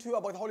talking to you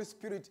about the Holy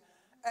Spirit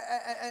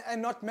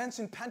and not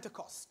mention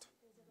Pentecost.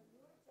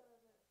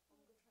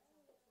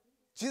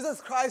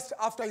 Jesus Christ,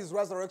 after his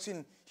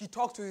resurrection, he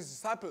talked to his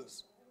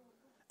disciples.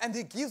 And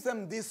he gives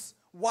them this,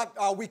 what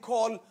we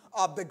call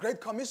the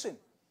Great Commission.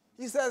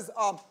 He says,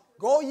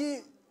 go ye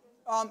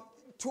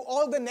to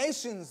all the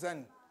nations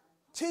and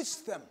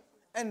teach them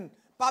and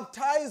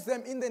baptize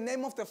them in the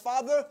name of the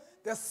Father,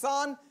 the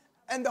Son,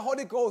 and the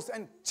Holy Ghost,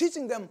 and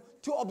teaching them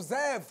to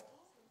observe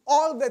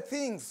all the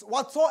things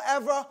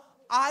whatsoever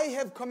I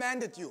have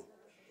commanded you.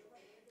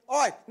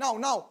 All right,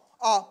 now,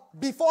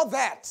 before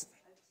that,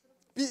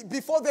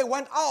 before they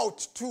went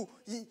out to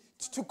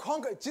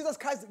conquer, Jesus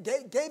Christ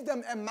gave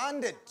them a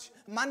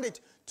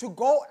mandate to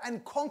go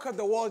and conquer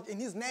the world in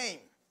his name.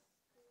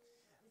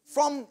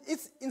 From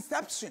its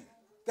inception,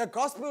 the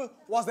gospel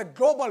was a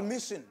global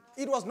mission.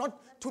 It was not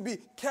to be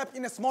kept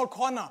in a small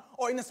corner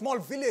or in a small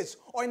village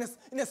or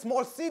in a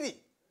small city.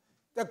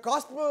 The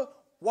gospel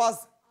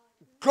was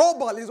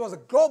global. It was a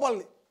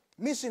global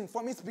mission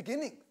from its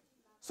beginning.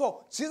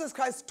 So Jesus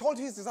Christ told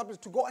his disciples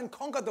to go and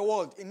conquer the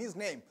world in his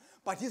name.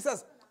 But he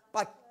says,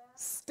 but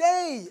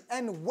stay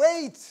and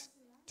wait.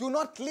 Do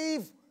not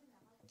leave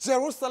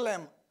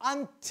Jerusalem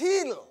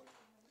until,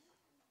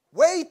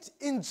 wait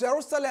in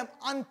Jerusalem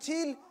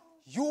until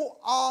you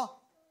are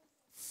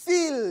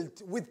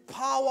filled with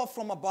power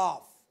from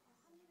above.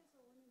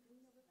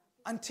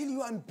 Until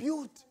you are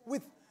imbued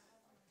with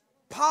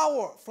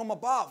power from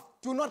above.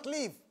 Do not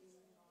leave.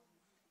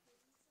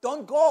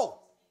 Don't go.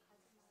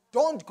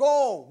 Don't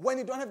go when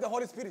you don't have the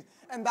Holy Spirit.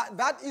 And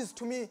that is,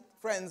 to me,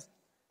 friends,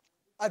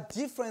 a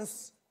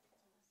difference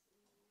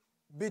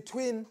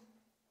between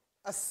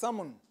a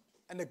sermon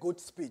and a good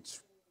speech.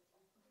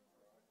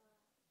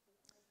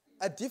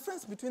 A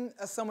difference between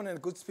a sermon and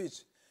a good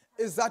speech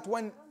is that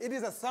when it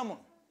is a sermon,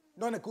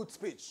 not a good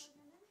speech,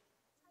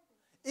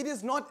 it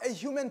is not a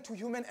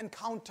human-to-human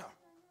encounter.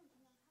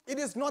 It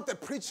is not the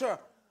preacher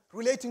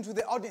relating to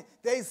the audience.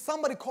 There is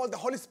somebody called the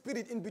Holy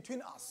Spirit in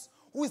between us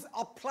who is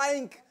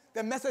applying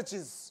the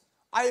messages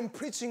I am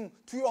preaching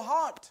to your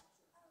heart.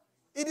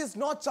 It is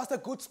not just a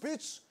good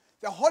speech.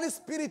 The Holy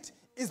Spirit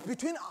is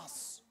between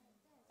us.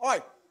 All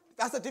right,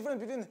 that's the difference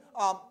between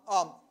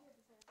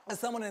a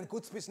sermon and a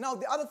good speech. Now,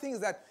 the other thing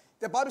is that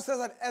the Bible says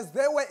that as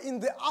they were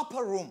in the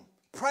upper room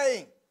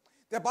praying,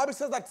 the Bible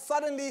says that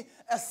suddenly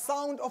a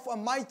sound of a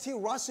mighty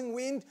rushing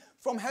wind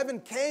from heaven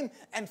came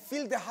and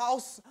filled the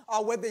house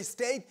where they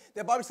stayed.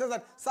 The Bible says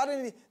that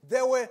suddenly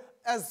there were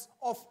as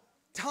of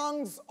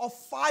tongues of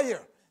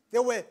fire. They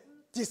were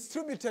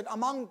distributed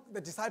among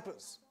the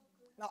disciples.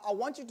 Now, I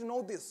want you to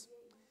know this.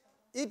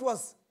 It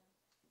was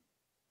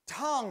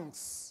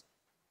tongues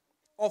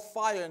of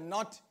fire,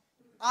 not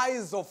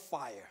eyes of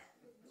fire.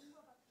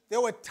 There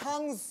were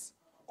tongues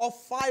of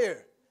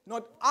fire,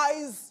 not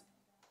eyes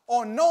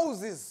or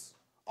noses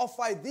of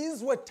fire.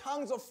 These were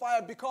tongues of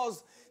fire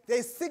because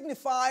they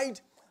signified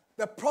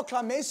the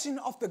proclamation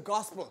of the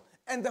gospel.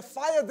 And the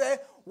fire there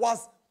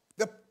was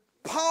the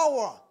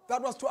power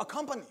that was to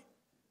accompany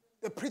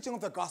the preaching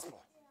of the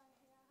gospel.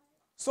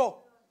 So,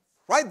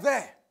 right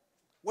there,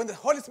 when the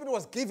Holy Spirit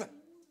was given,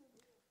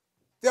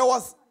 there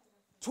was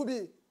to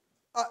be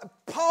a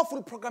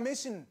powerful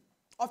proclamation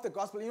of the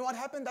gospel. You know what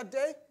happened that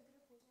day?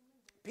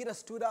 Peter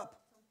stood up.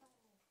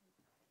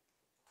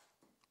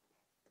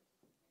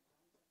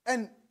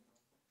 And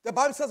the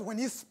Bible says when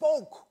he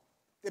spoke,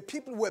 the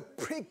people were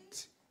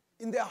pricked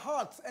in their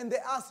hearts and they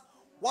asked,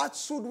 what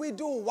should we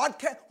do?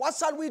 What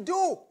shall we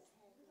do?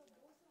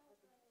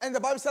 And the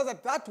Bible says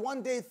that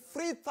one day,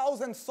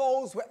 3,000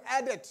 souls were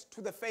added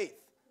to the faith.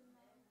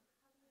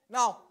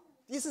 Now,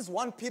 this is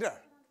 1 Peter,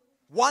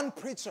 one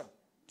preacher.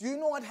 Do you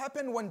know what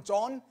happened when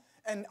John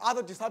and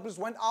other disciples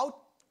went out?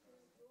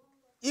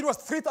 It was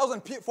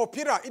 3,000 for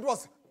Peter. It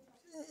was,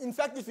 in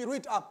fact, if you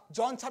read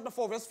John chapter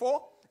 4, verse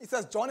 4, it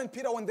says John and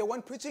Peter, when they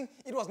went preaching,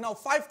 it was now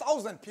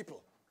 5,000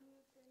 people.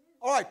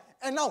 All right,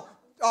 and now,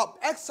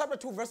 Acts chapter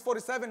 2, verse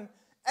 47,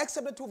 Acts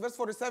chapter 2, verse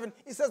 47,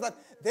 it says that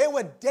they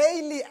were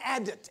daily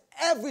added.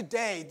 Every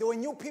day, there were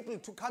new people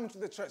to come into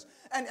the church.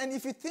 And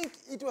if you think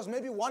it was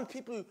maybe one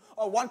people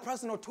or one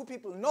person or two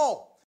people,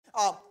 no.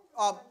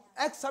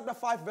 Acts chapter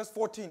 5, verse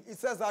 14, it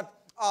says that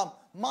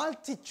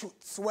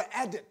multitudes were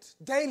added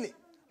daily.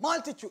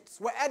 Multitudes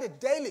were added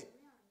daily.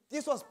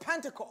 This was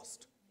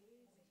Pentecost.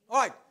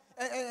 All right.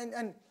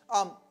 And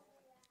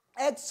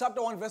Acts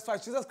chapter 1, verse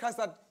 5, Jesus Christ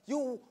said,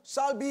 you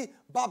shall be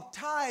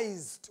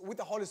baptized with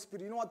the Holy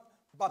Spirit. You know what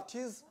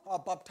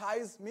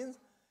baptize means?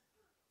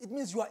 It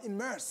means you are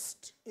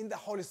immersed in the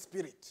Holy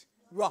Spirit.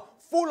 You are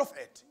full of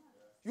it.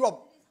 You are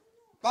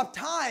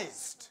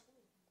baptized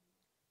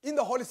in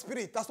the Holy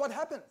Spirit. That's what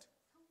happened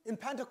in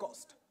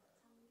Pentecost.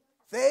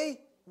 They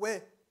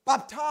were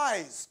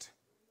baptized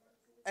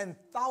and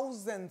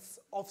thousands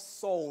of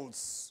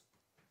souls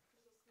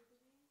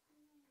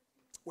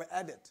were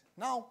added.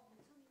 Now,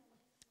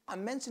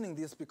 I'm mentioning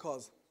this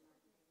because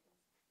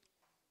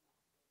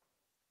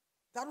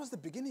that was the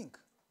beginning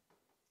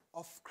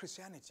of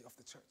Christianity, of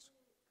the church.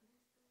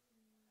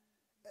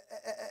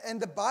 And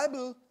the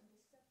Bible,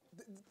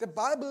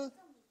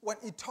 when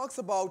it talks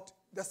about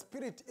the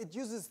Spirit, it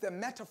uses the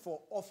metaphor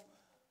of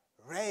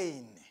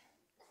rain.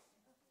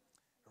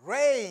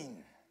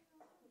 Rain.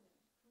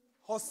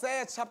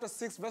 Hosea chapter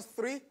 6, verse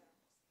 3.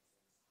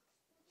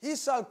 He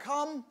shall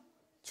come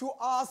to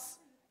us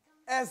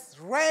as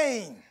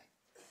rain,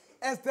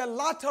 as the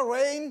latter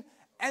rain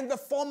and the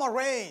former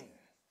rain.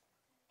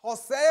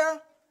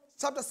 Hosea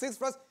chapter 6,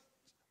 verse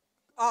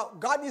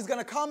God is going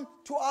to come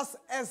to us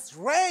as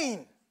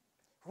rain.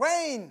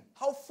 Rain,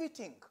 how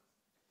fitting.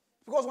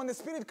 Because when the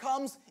Spirit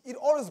comes, it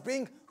always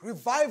brings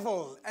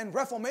revival and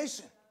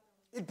reformation.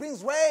 It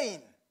brings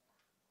rain.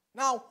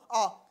 Now,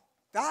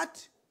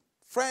 that,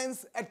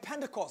 friends, at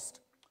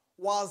Pentecost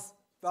was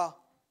the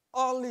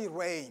early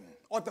rain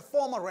or the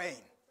former rain.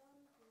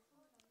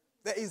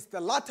 There is the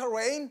latter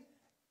rain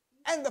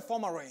and the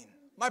former rain.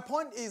 My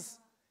point is,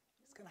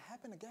 it's going to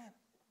happen again.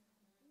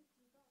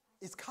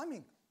 It's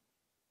coming.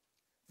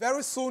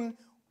 Very soon,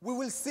 we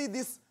will see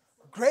this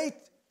great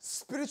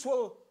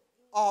spiritual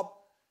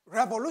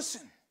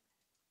revolution.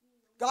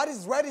 God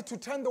is ready to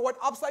turn the world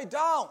upside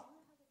down.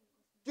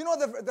 You know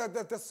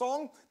the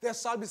song, there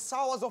shall be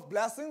showers of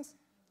blessings?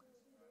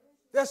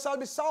 There shall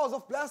be showers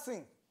of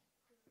blessing.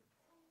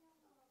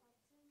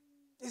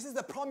 This is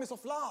the promise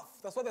of love.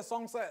 That's what the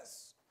song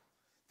says.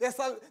 There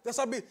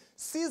shall be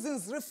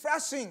seasons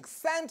refreshing,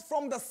 sent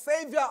from the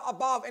Savior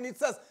above. And it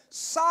says,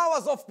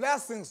 showers of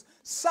blessings,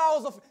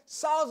 showers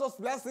of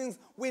blessings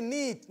we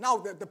need. Now,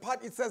 the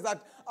part it says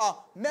that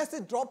mercy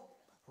drop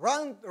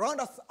round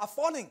us are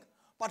falling.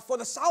 But for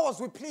the showers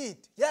we plead.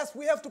 Yes,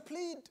 we have to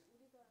plead.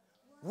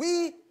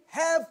 We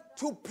have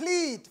to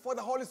plead for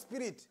the Holy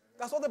Spirit.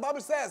 That's what the Bible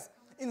says.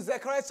 In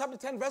Zechariah chapter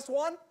 10, verse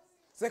 1,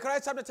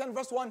 Zechariah chapter 10,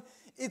 verse 1,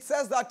 it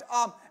says that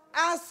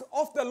ask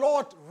of the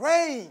Lord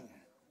rain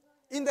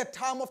in the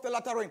time of the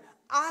latter rain.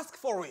 Ask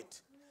for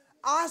it.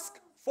 Ask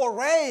for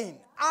rain.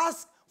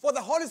 Ask for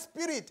the Holy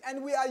Spirit.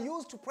 And we are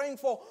used to praying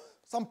for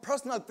some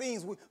personal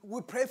things.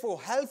 We pray for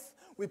health.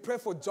 We pray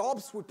for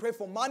jobs. We pray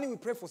for money. We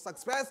pray for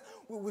success.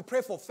 We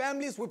pray for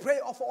families. We pray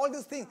for all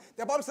these things.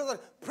 The Bible says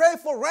that pray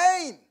for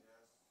rain.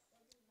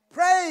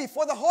 Pray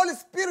for the Holy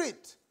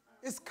Spirit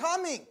is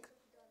coming.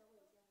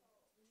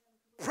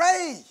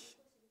 Pray.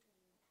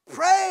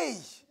 Pray.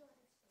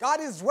 God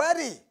is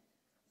ready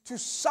to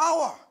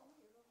shower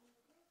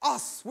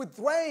us with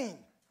rain.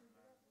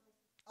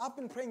 I've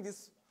been praying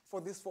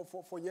for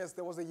years.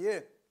 There was a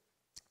year,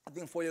 I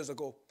think 4 years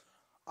ago,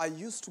 I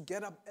used to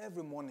get up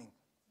every morning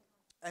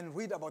and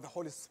read about the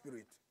Holy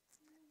Spirit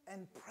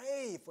and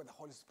pray for the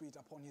Holy Spirit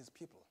upon his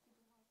people.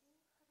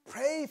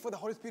 Pray for the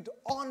Holy Spirit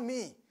on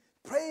me.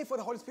 Pray for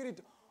the Holy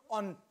Spirit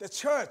on the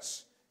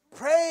church.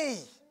 Pray.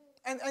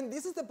 And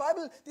this is the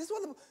Bible. This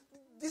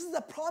is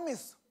the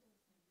promise.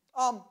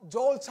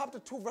 Joel chapter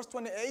 2 verse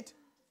 28.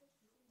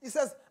 It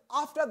says,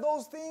 after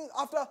those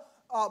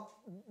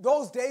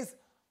days,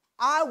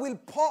 I will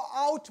pour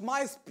out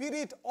my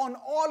spirit on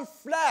all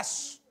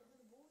flesh.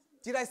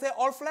 Did I say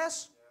all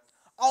flesh?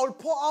 I will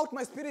pour out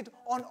my spirit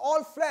on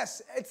all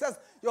flesh. It says,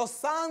 your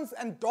sons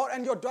and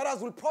your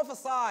daughters will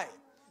prophesy.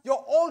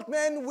 Your old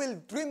men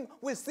will dream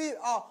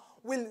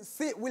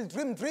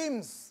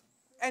dreams,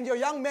 and your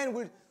young men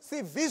will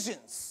see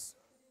visions.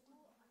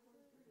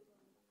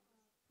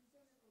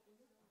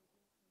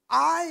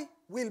 I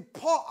will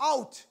pour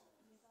out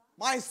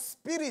my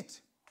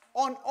spirit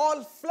on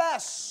all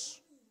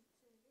flesh.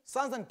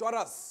 Sons and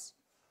daughters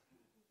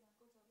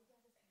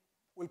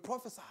will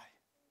prophesy.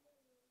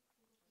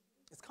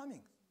 It's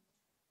coming.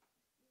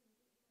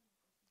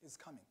 It's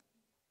coming.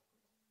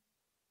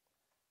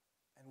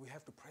 And we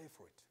have to pray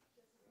for it.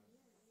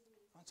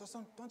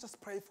 Don't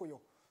just pray for your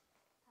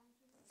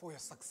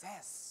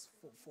success,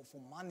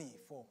 for money,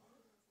 for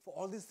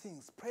all these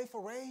things. Pray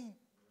for rain.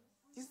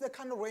 This is the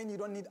kind of rain you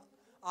don't need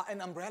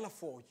an umbrella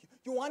for.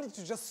 You want it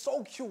to just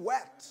soak you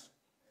wet.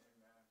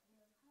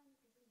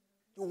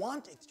 You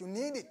want it. You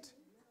need it.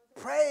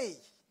 Pray.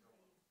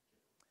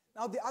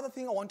 Now, the other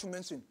thing I want to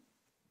mention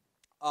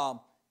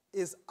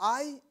is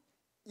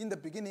in the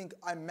beginning,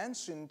 I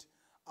mentioned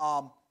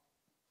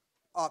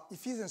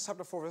Ephesians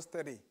chapter 4, verse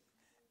 30.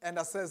 And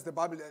that says, the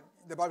Bible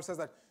says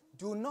that,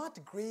 do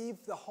not grieve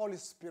the Holy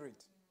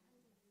Spirit.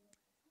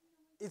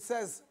 It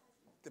says,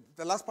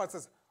 the last part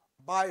says,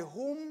 by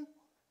whom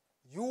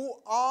you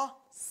are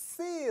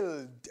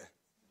sealed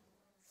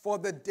for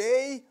the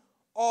day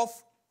of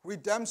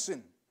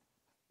redemption.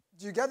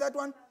 Do you get that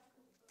one?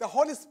 The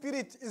Holy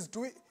Spirit is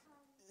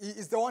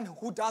the one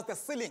who does the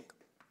sealing.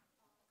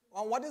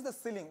 What is the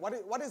sealing?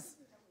 What is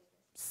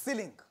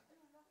sealing?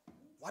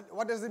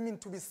 What does it mean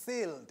to be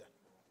sealed?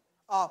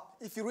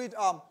 If you read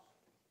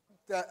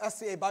the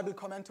SCA Bible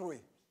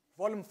Commentary,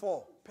 Volume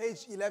 4,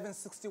 page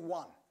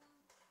 1161,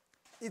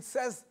 it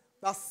says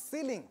the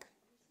sealing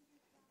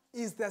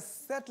is the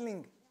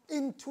settling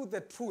into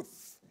the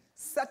truth.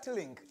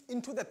 Settling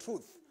into the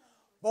truth,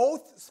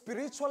 both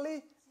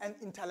spiritually and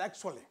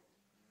intellectually.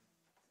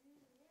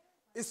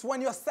 It's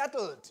when you're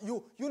settled,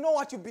 you know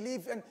what you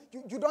believe, and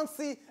you don't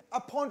see a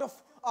point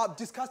of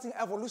discussing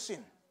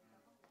evolution.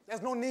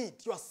 There's no need.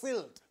 You are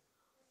sealed.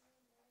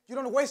 You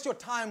don't waste your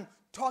time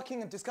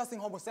talking and discussing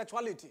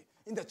homosexuality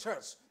in the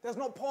church. There's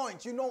no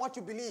point. You know what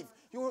you believe.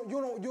 You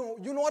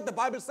know what the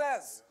Bible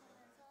says.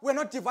 We're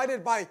not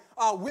divided by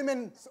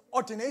women's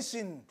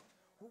ordination.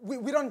 We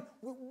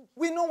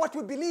know what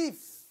we believe.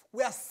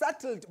 We are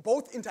settled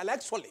both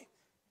intellectually.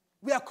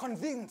 We are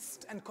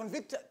convinced and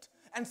convicted.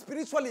 And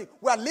spiritually,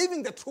 we are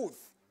living the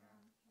truth.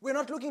 We're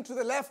not looking to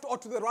the left or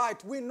to the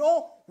right. We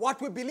know what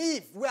we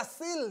believe. We are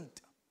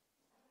sealed.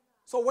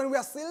 So when we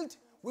are sealed,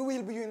 we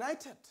will be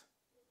united.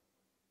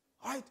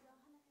 All right?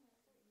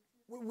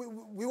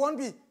 We won't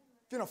be,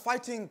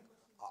 fighting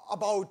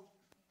about,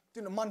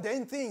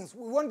 mundane things.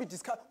 We won't be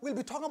we'll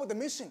be talking about the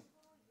mission.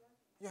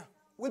 Yeah.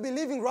 We'll be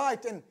living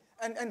right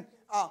and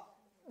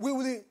we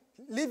will be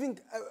living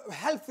a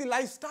healthy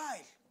lifestyle.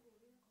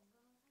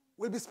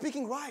 We'll be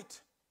speaking right.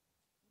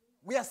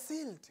 We are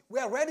sealed. We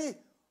are ready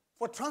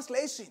for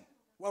translation.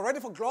 We are ready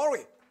for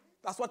glory.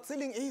 That's what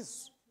sealing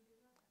is.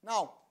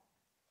 Now,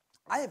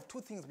 I have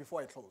two things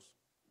before I close.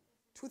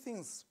 Two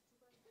things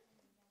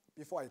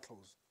before I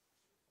close.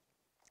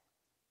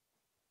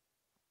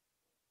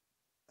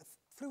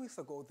 3 weeks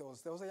ago,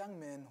 there was a young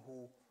man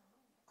who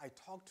I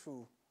talked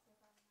to.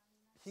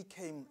 He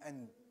came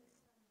and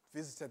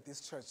visited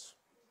this church.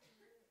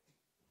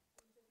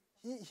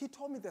 He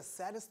told me the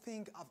saddest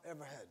thing I've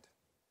ever heard.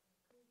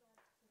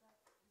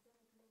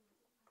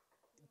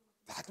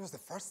 That was the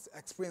first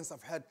experience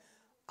I've had.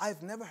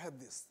 I've never heard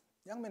this.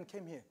 Young man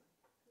came here,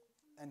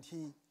 and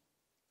he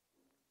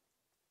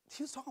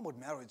was talking about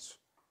marriage,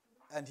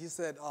 and he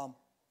said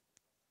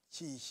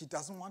he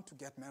doesn't want to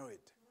get married.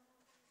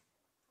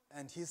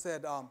 And he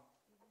said,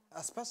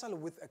 especially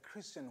with a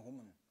Christian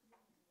woman,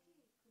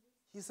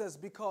 he says,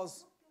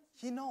 because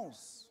he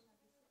knows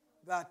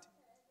that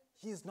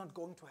he is not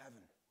going to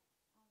heaven.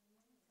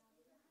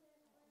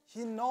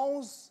 He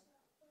knows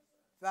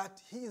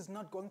that he is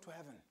not going to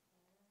heaven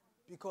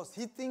because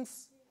he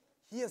thinks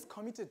he has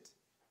committed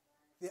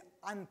the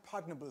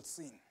unpardonable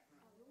sin.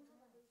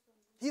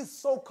 He is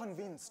so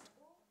convinced.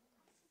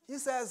 He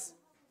says,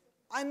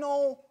 I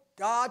know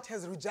God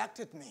has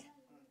rejected me.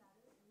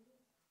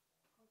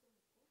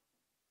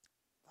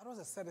 That was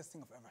the saddest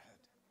thing I've ever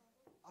heard.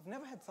 I've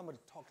never had somebody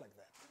talk like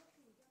that.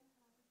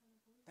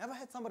 Never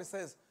had somebody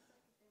says,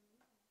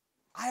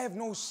 I have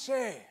no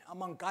share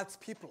among God's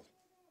people.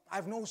 I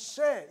have no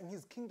share in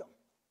his kingdom.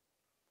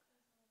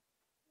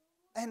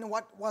 And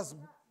what was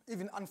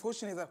even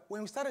unfortunate is that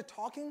when we started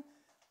talking,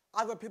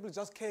 other people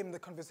just came, the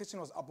conversation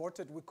was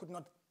aborted, we could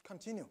not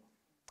continue.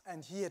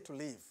 And he had to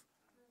leave.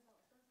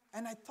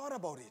 And I thought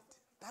about it.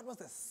 That was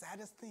the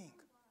saddest thing.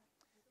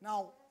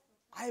 Now,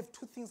 I have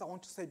two things I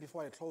want to say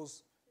before I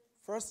close.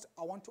 First,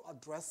 I want to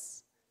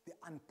address the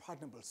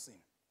unpardonable sin.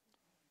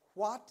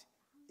 What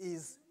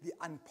is the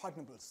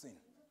unpardonable sin?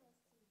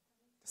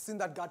 The sin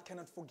that God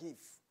cannot forgive.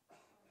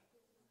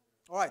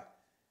 All right.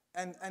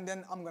 And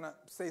then I'm going to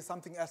say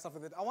something else after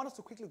that. I want us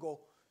to quickly go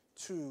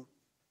to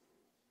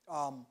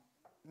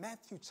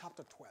Matthew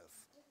chapter 12.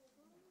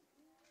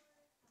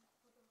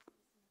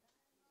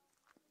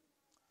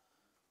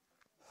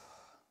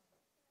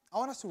 I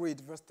want us to read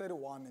verse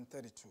 31 and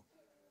 32.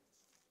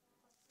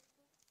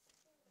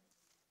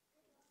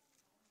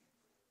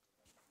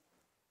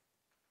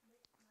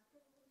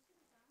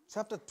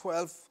 Chapter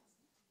 12.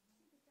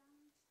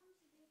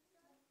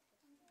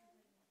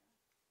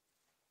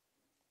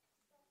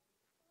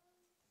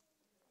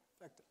 In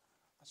fact,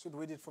 I should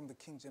read it from the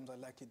King James. I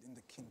like it in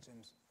the King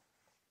James.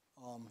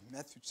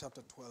 Matthew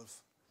chapter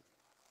 12.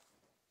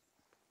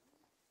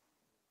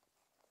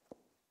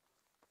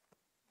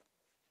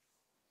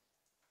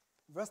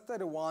 Verse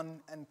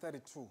 31 and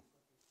 32.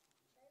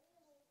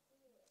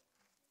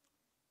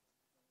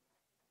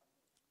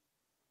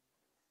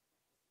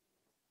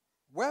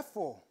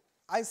 Wherefore,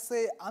 I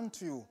say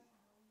unto you,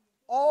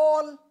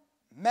 all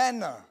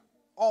manner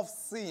of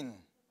sin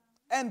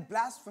and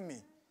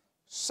blasphemy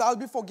shall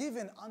be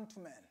forgiven unto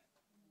men.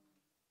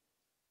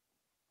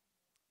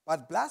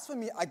 But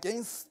blasphemy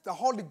against the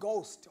Holy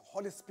Ghost,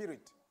 Holy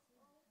Spirit,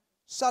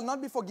 shall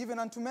not be forgiven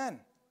unto men.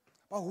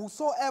 But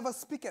whosoever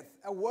speaketh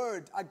a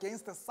word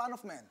against the Son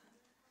of Man,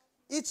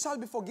 it shall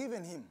be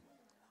forgiven him.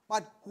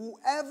 But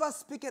whoever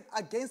speaketh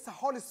against the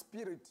Holy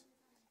Spirit,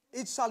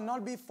 it shall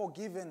not be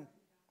forgiven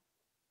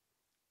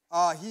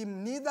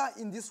him, neither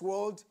in this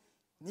world,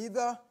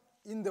 neither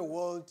in the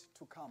world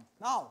to come.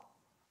 Now,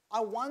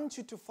 I want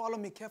you to follow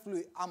me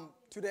carefully.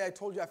 Today I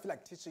told you I feel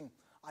like teaching.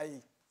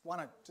 I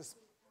want to just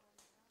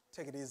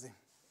take it easy.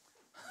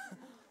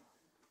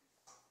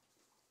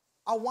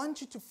 I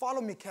want you to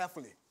follow me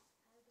carefully.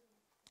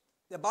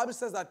 The Bible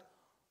says that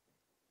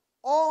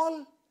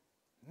all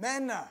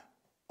manner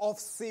of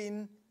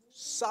sin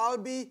shall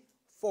be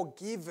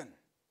forgiven.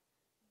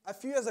 A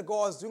few years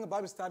ago, I was doing a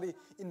Bible study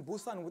in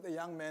Busan with a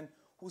young man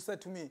who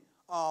said to me,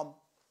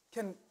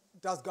 can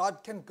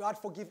God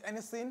forgive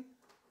any sin?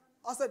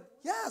 I said,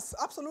 yes,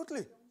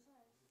 absolutely.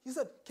 He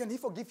said, can he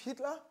forgive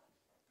Hitler?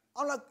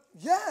 I'm like,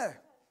 yeah,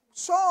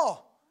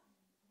 sure.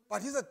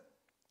 But he said,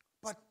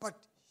 but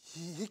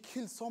he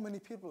killed so many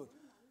people.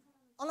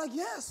 I'm like,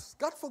 yes,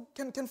 God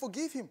can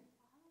forgive him.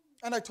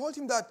 And I told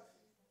him that,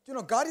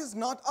 God is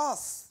not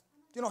us.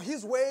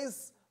 His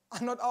ways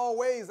are not our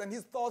ways, and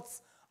his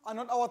thoughts are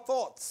not our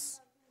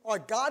thoughts. Or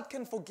God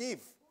can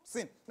forgive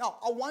sin. Now,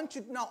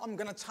 I'm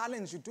going to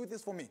challenge you. Do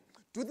this for me.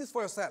 Do this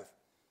for yourself.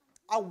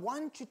 I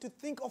want you to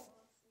think of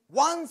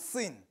one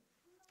sin.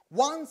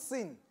 One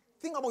sin.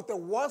 Think about the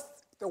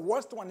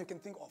worst one you can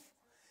think of.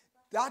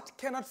 That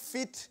cannot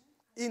fit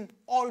in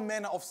all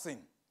manner of sin.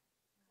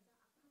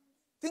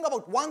 Think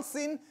about one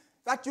sin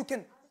that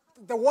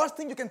the worst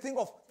thing you can think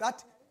of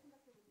that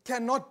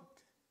cannot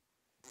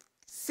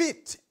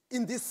fit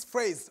in this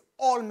phrase,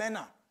 all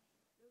manner.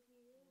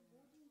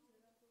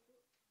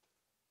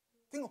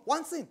 Think of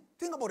one sin.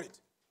 Think about it.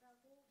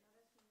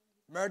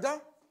 Murder.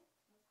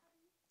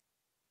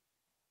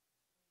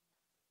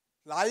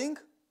 Lying.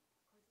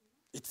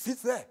 It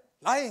fits there.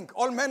 Lying,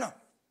 all manner.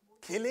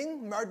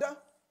 killing, murder,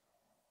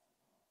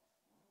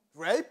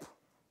 rape,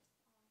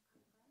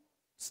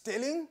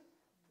 stealing,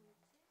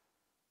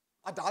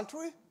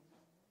 adultery.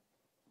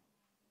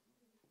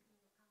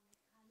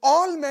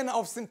 All manner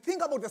of sin.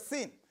 Think about the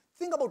sin.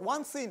 Think about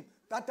one sin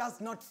that does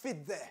not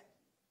fit there.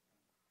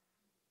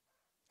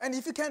 And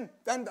if you can,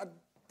 then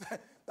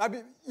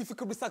if you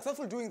could be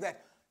successful doing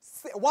that,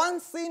 one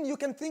sin you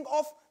can think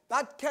of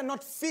that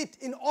cannot fit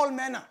in all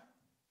manner.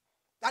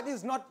 That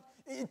is not,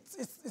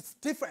 it's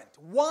different.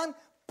 One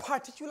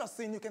particular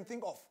sin you can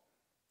think of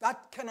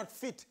that cannot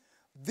fit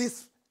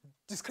this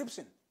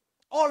description.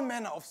 All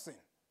manner of sin.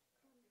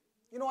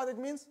 You know what it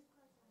means?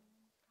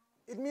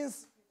 It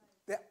means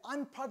the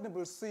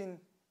unpardonable sin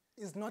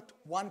is not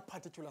one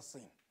particular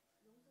sin.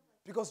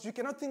 Because you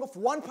cannot think of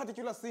one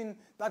particular sin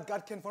that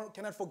God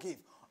cannot forgive.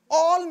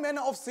 All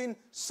manner of sin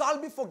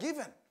shall be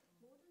forgiven.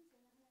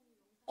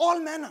 All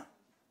manner.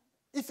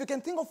 If you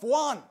can think of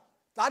one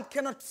that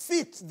cannot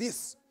fit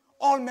this,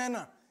 all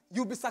manner,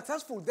 you'll be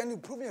successful, then you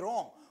prove me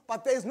wrong.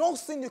 But there is no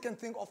sin you can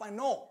think of, I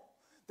know.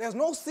 There's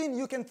no sin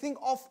you can think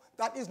of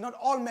that is not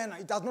all manner.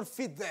 It does not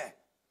fit there.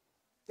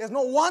 There's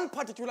no one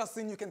particular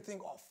sin you can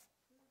think of.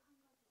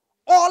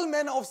 All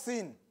manner of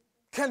sin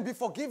can be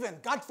forgiven.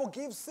 God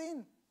forgives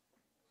sin.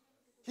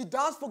 He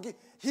does forgive.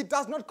 He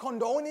does not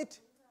condone it.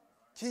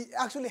 He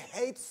actually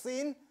hates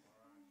sin,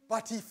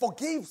 but he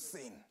forgives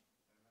sin.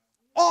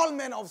 All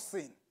manner of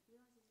sin.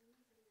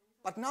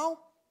 But now,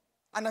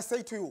 and I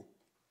say to you,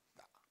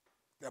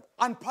 the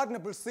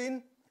unpardonable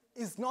sin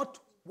is not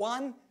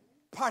one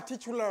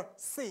particular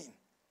sin.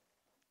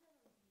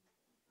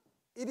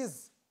 It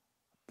is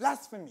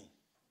blasphemy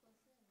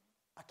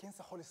against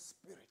the Holy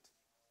Spirit.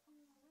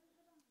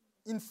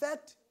 In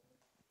fact,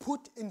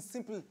 put in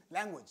simple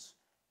language,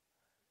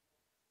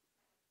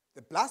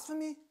 the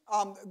blasphemy,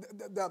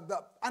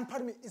 the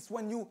unpardonable is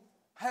when you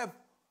have,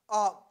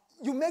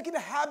 you make it a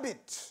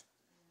habit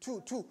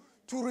to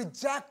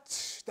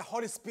reject the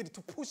Holy Spirit,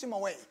 to push him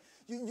away.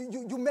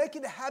 You make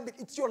it a habit.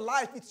 It's your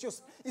life.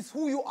 It's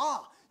who you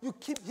are.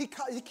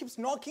 He keeps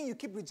knocking. You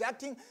keep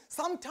rejecting.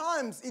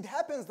 Sometimes it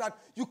happens that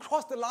you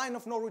cross the line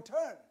of no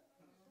return.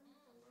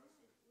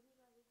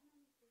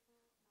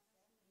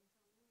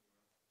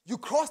 You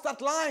cross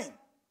that line,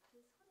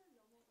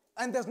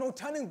 and there's no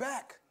turning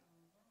back.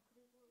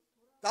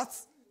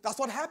 That's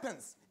what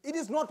happens. It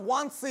is not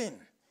one sin.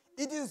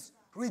 It is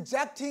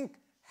rejecting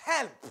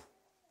help.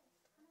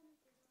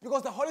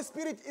 Because the Holy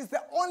Spirit is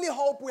the only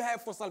hope we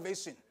have for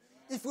salvation.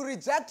 If we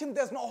reject him,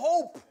 there's no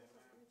hope.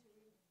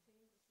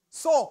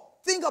 So,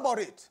 think about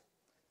it.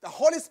 The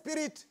Holy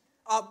Spirit,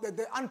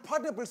 the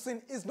unpardonable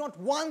sin is not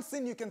one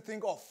sin you can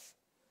think of.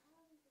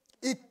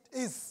 It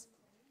is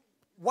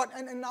what,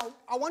 and now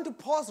I want to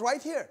pause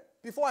right here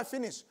before I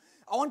finish.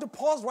 I want to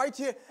pause right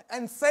here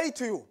and say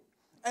to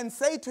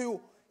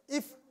you,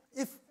 if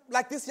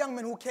like this young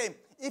man who came,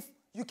 if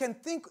you can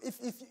think,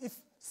 if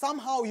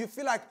somehow you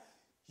feel like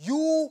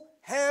you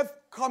have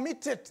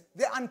committed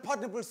the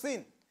unpardonable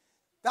sin,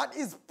 that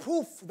is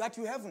proof that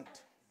you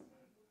haven't.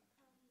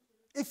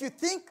 If you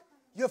think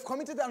you have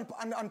committed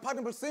an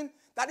unpardonable sin,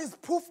 that is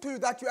proof to you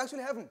that you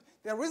actually haven't.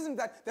 The reason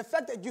that the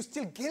fact that you're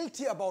still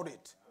guilty about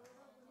it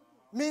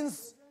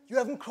means you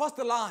haven't crossed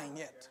the line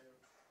yet.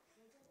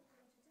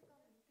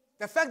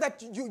 The fact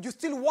that you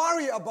still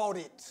worry about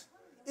it,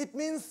 it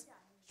means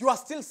you are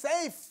still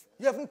safe.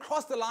 You haven't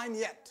crossed the line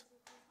yet.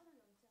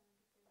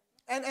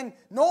 And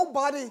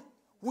nobody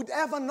would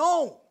ever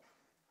know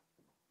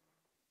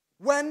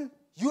when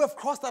you have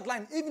crossed that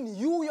line. Even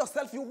you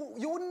yourself, you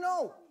wouldn't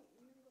know.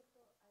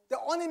 The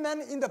only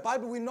man in the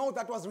Bible we know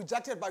that was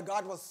rejected by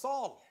God was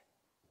Saul.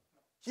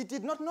 He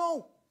did not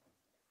know.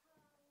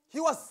 He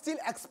was still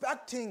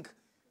expecting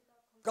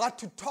God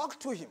to talk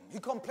to him. He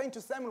complained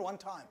to Samuel one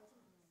time.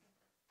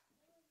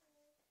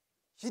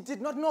 He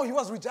did not know he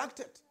was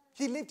rejected.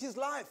 He lived his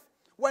life.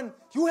 When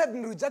you have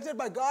been rejected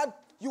by God,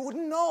 you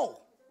wouldn't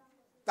know.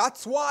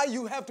 That's why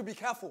you have to be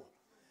careful.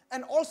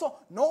 And also,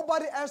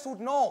 nobody else would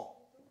know.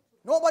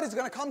 Nobody's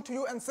going to come to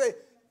you and say,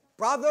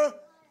 brother,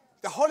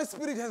 the Holy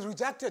Spirit has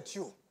rejected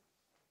you.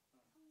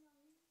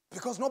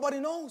 Because nobody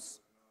knows.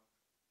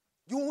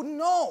 You wouldn't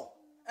know.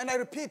 And I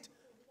repeat,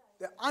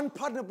 the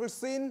unpardonable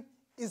sin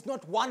is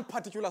not one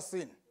particular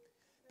sin.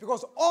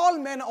 Because all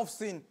manner of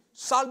sin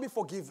shall be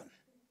forgiven.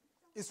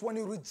 It's when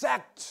you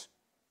reject,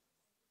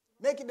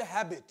 make it a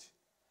habit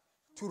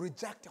to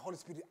reject the Holy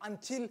Spirit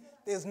until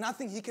there's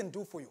nothing he can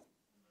do for you.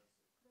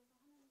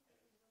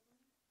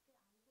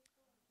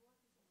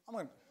 I'm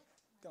going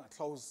to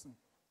close.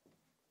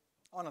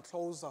 I want to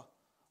close.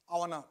 I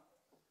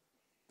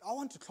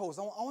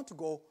want to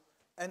go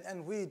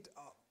and read.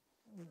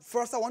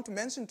 First, I want to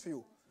mention to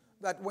you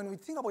that when we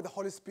think about the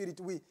Holy Spirit,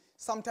 we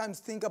sometimes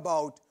think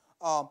about,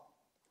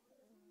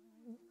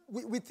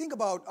 we think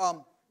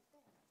about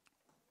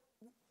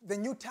the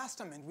New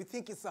Testament. We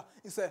think it's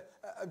a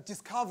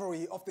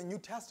discovery of the New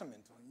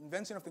Testament,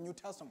 invention of the New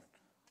Testament.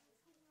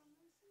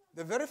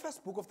 The very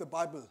first book of the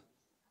Bible,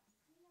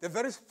 the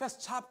very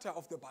first chapter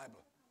of the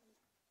Bible,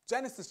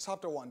 Genesis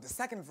chapter 1, the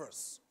second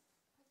verse.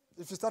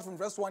 If you start from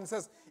verse 1, it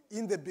says,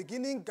 in the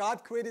beginning,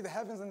 God created the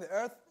heavens and the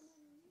earth.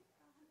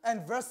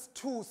 And verse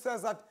 2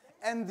 says that,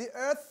 and the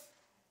earth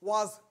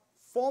was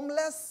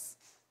formless.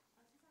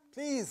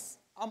 Please,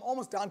 I'm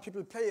almost done.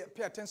 People, pay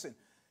attention.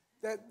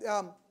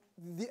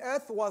 The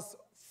earth was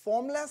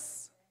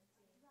formless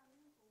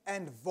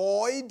and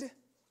void,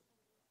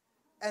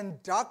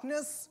 and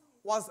darkness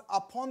was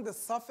upon the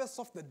surface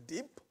of the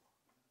deep.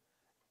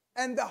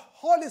 And the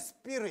Holy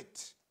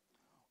Spirit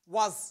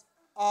was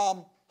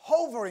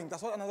hovering.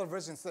 That's what another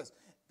version says.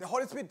 The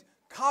Holy Spirit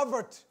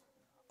covered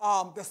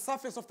the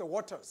surface of the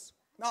waters.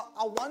 Now,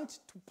 I want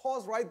to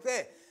pause right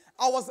there.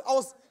 I was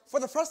for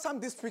the first time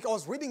this week, I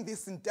was reading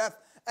this in depth,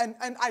 and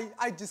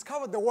I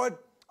discovered the word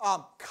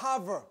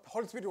cover. The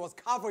Holy Spirit was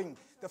covering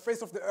the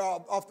face of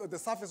the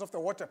surface of the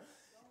water.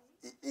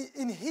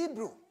 In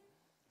Hebrew,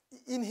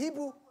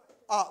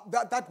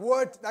 that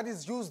word that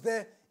is used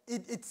there,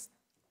 it's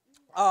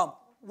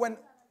when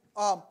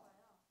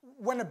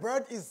a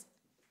bird is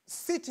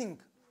sitting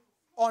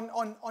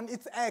on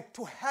its egg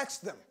to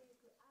hatch them.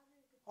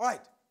 All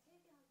right.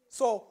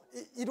 So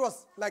it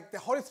was like the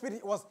Holy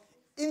Spirit was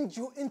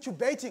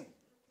incubating.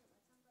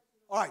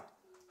 All right.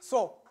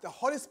 So the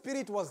Holy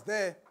Spirit was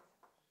there,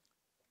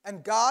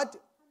 and God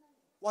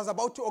was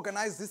about to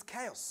organize this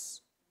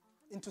chaos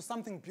into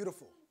something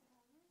beautiful.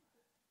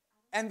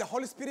 And the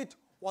Holy Spirit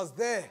was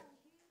there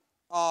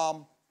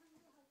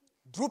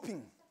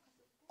drooping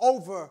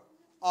over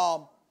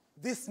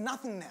this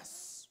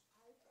nothingness.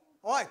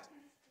 All right.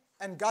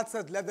 And God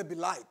said, let there be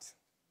light.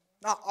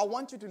 Now, I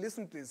want you to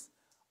listen to this.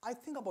 I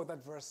think about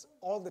that verse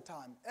all the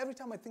time. Every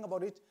time I think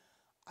about it,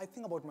 I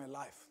think about my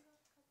life.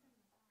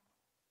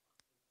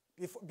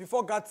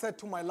 Before God said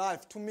to my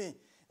life, to me,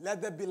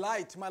 let there be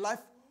light, my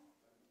life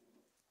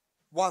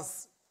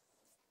was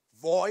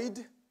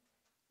void.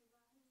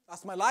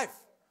 That's my life.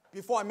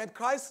 Before I met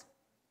Christ,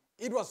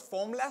 it was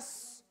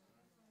formless.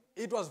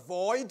 It was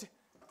void.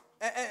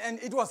 And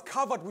it was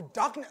covered with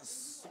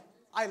darkness.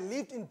 I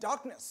lived in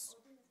darkness.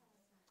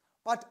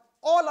 But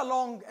all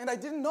along, and I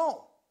didn't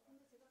know,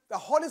 the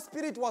Holy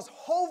Spirit was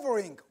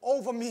hovering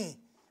over me.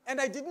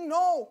 And I didn't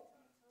know.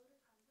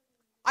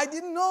 I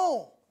didn't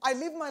know. I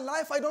live my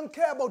life. I don't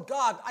care about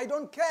God. I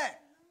don't care.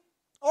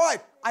 All right.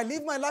 I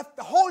live my life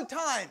the whole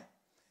time.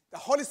 The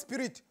Holy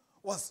Spirit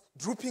was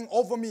drooping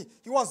over me.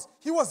 He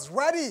was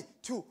ready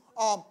to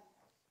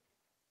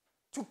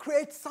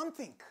create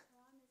something.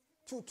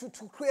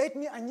 To create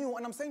me anew.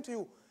 And I'm saying to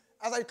you,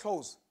 as I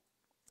close,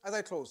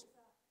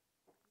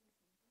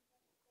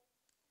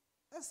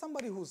 there's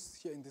somebody who's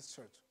here in this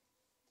church.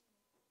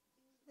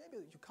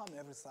 Maybe you come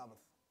every Sabbath.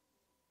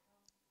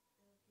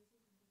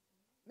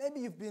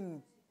 Maybe you've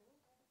been,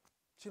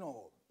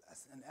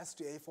 an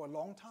SDA for a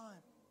long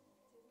time.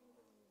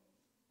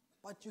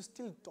 But you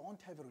still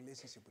don't have a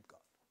relationship with God.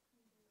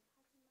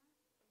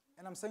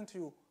 And I'm saying to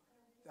you,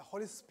 the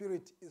Holy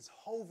Spirit is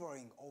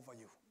hovering over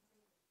you.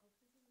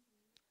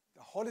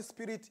 The Holy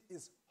Spirit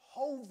is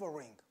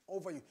hovering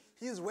over you.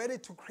 He is ready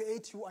to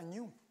create you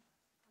anew.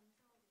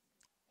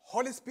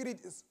 Holy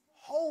Spirit is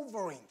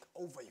hovering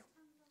over you.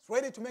 He's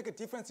ready to make a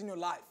difference in your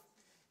life.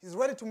 He's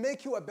ready to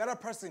make you a better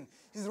person.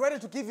 He's ready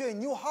to give you a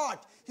new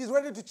heart. He's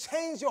ready to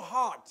change your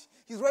heart.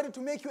 He's ready to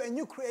make you a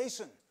new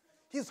creation.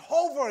 He's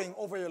hovering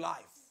over your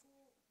life.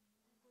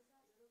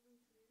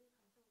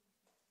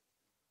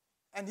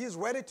 And he's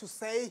ready to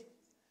say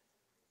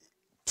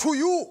to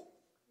you,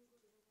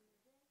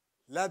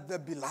 let there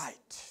be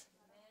light.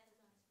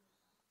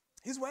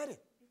 He's ready.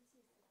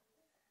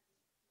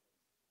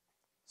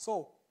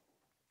 So,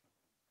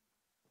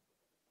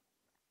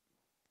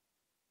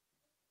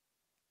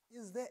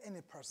 is there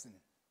any person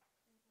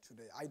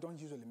today? I don't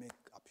usually make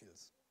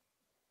appeals.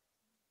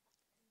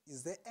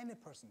 Is there any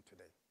person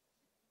today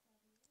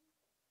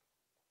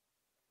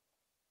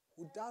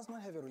who does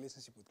not have a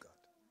relationship with God?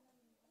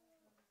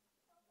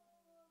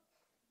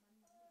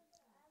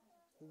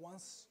 Who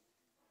wants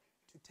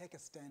to take a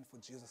stand for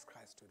Jesus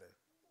Christ today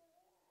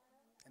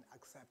and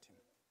accept him?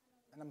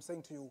 And I'm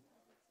saying to you,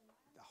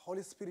 the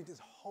Holy Spirit is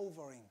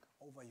hovering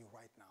over you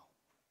right now.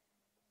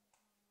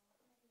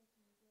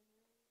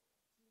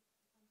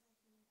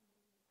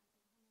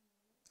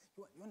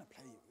 You want to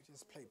play?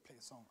 Just play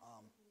a song.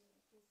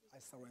 I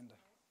surrender.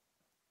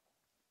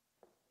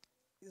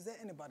 Is there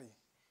anybody?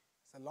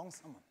 It's a long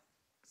sermon.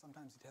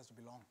 Sometimes it has to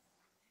be long.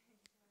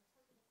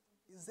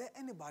 Is there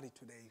anybody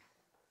today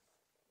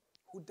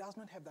who does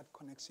not have that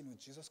connection with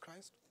Jesus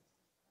Christ?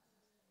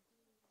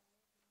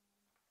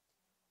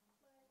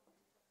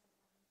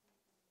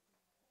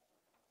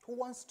 Who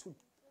wants to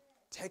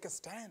take a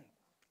stand,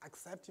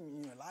 accept him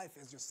in your life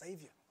as your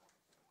Savior?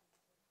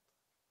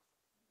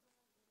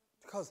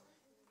 Because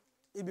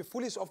it'd be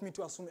foolish of me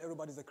to assume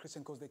everybody's a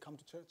Christian because they come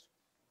to church.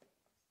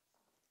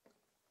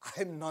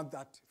 I'm not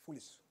that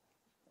foolish.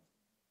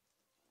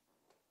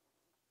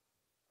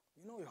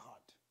 You know your heart.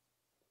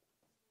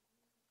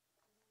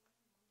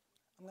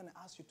 I'm going to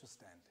ask you to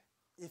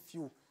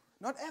stand.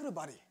 Not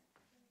everybody,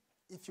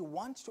 if you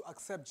want to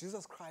accept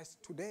Jesus Christ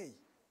today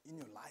in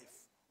your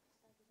life,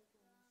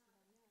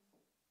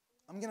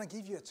 I'm going to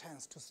give you a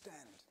chance to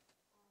stand.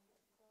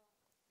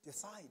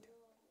 Decide.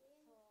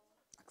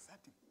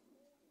 Accept Him.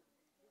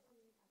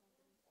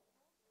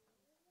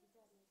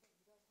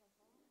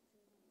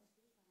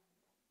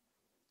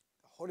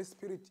 The Holy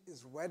Spirit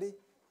is ready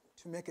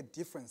to make a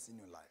difference in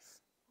your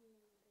life.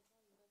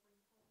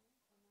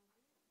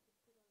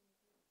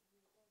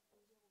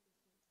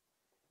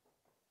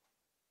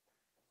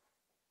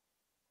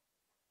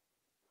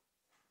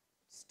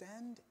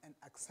 Stand and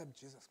accept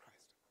Jesus Christ.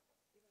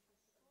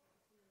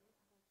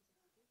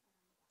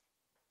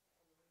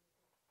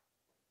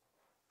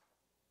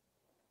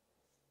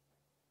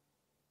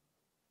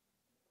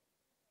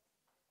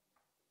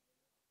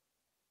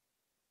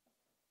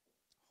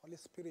 Holy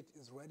Spirit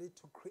is ready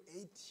to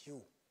create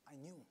you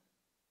anew.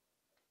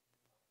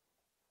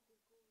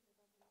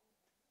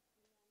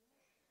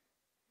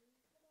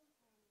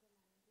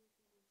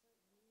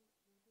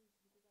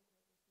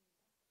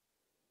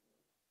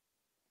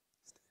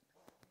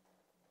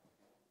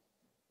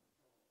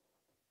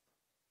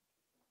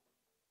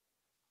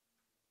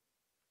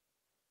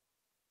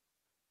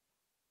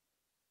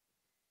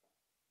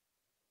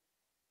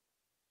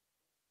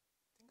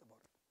 Think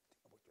about it.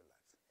 Think about your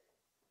life.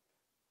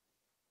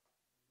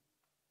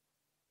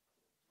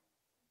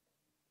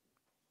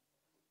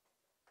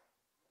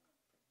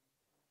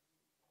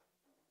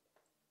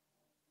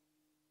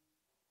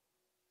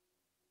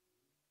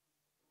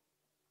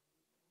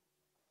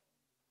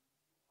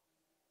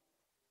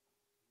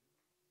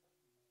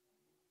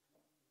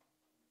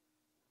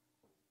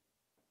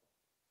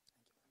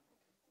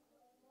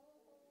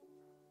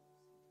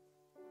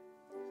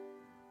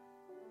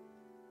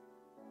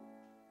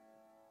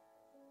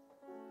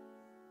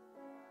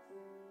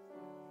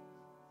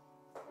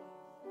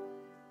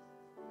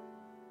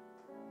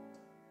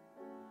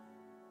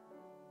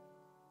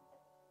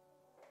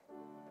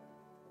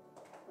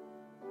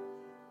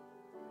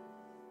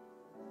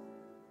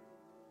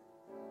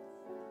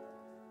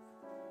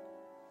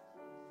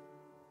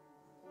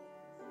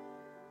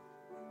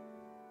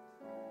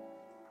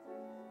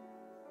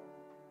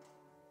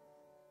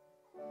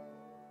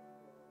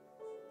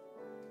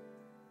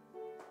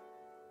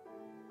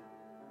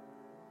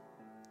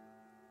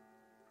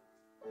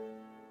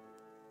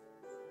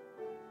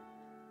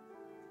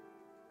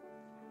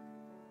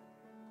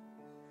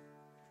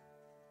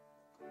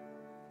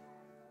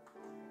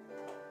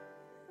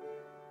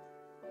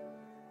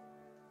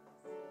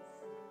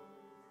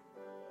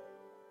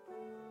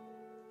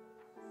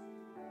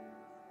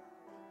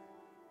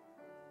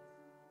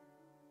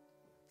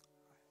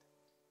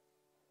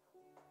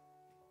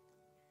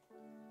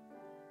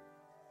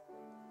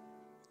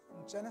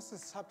 In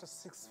Genesis chapter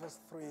 6, verse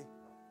 3,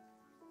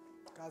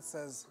 God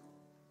says,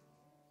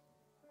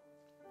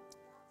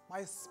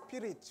 "My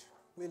spirit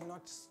will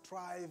not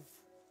strive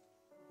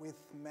with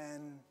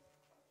men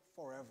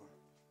forever.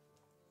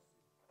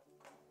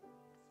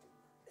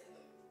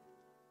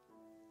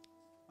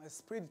 My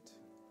spirit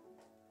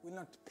will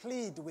not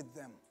plead with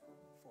them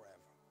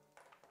forever."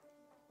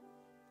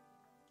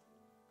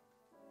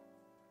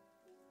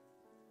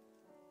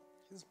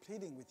 He's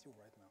pleading with you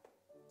right now.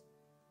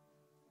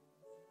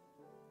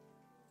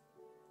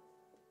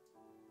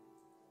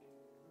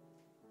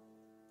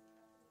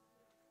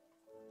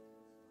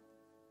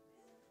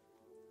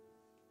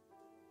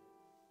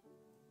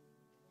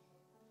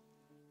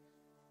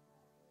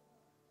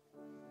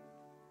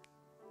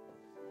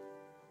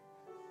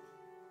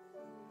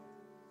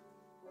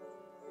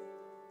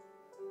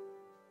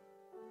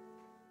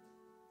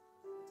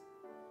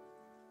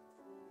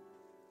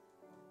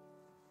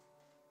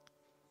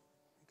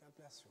 God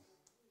bless you.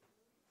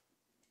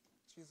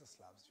 Jesus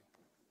loves you.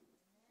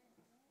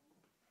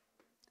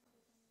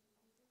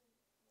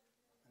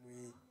 And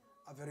we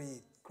are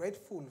very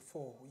grateful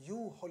for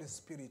you, Holy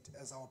Spirit,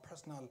 as our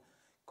personal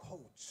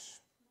coach,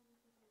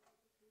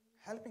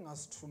 helping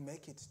us to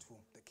make it to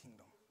the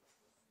kingdom.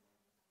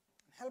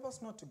 Help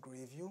us not to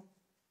grieve you.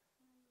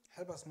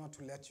 Help us not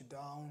to let you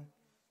down.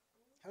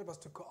 Help us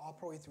to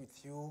cooperate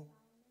with you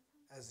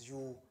as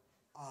you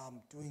are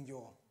doing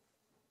your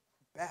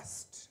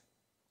best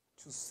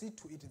to see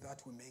to it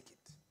that we make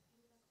it.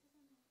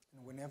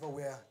 And whenever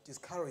we are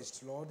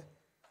discouraged, Lord,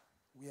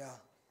 we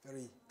are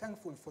very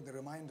thankful for the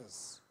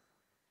reminders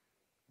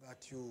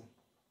that you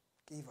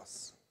give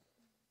us,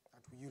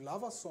 that you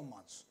love us so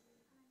much.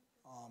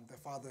 The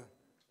Father,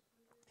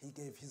 He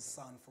gave His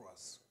Son for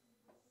us.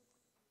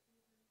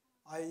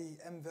 I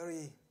am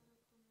very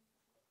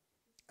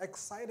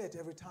excited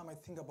every time I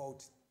think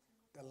about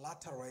the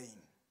latter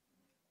rain.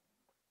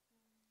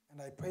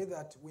 And I pray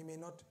that we may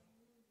not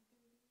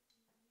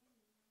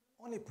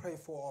only pray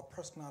for our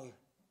personal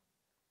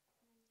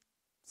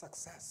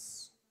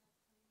success.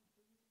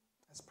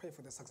 Let's pray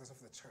for the success of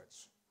the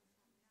church,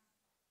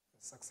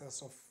 the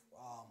success of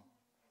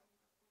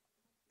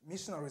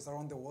missionaries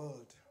around the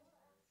world.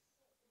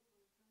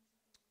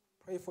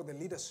 Pray for the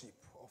leadership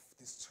of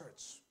this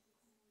church.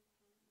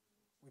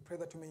 We pray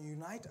that you may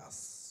unite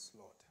us,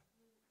 Lord,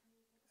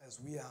 as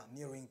we are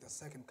nearing the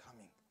second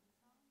coming.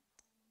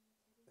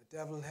 The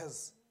devil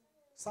has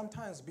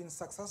sometimes been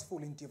successful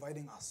in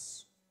dividing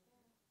us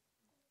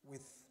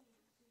with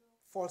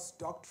false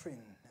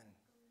doctrine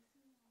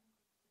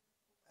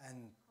and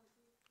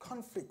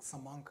conflicts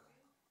among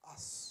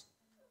us.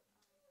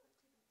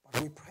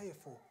 But we pray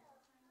for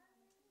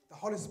the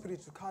Holy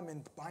Spirit to come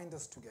and bind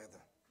us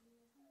together.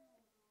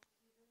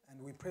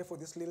 And we pray for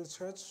this little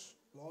church,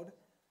 Lord.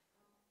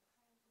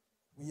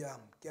 We are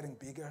getting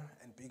bigger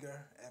and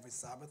bigger every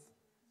Sabbath.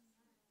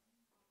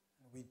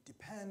 And we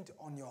depend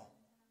on your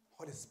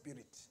Holy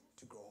Spirit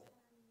to grow.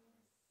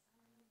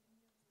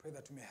 Pray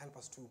that you may help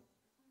us to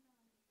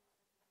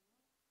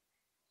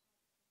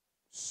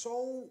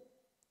show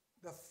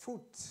the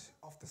fruit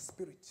of the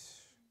Spirit.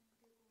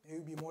 May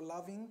we be more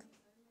loving,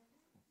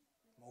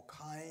 more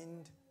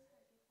kind,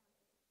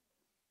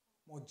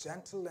 more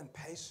gentle and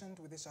patient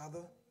with each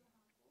other.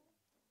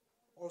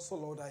 Also,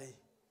 Lord,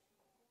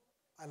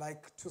 I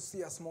like to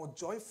see us more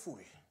joyful.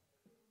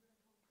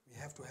 We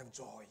have to have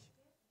joy.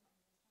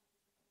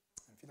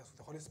 And fill us with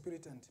the Holy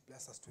Spirit and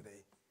bless us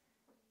today.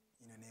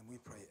 In your name we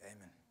pray,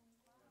 amen.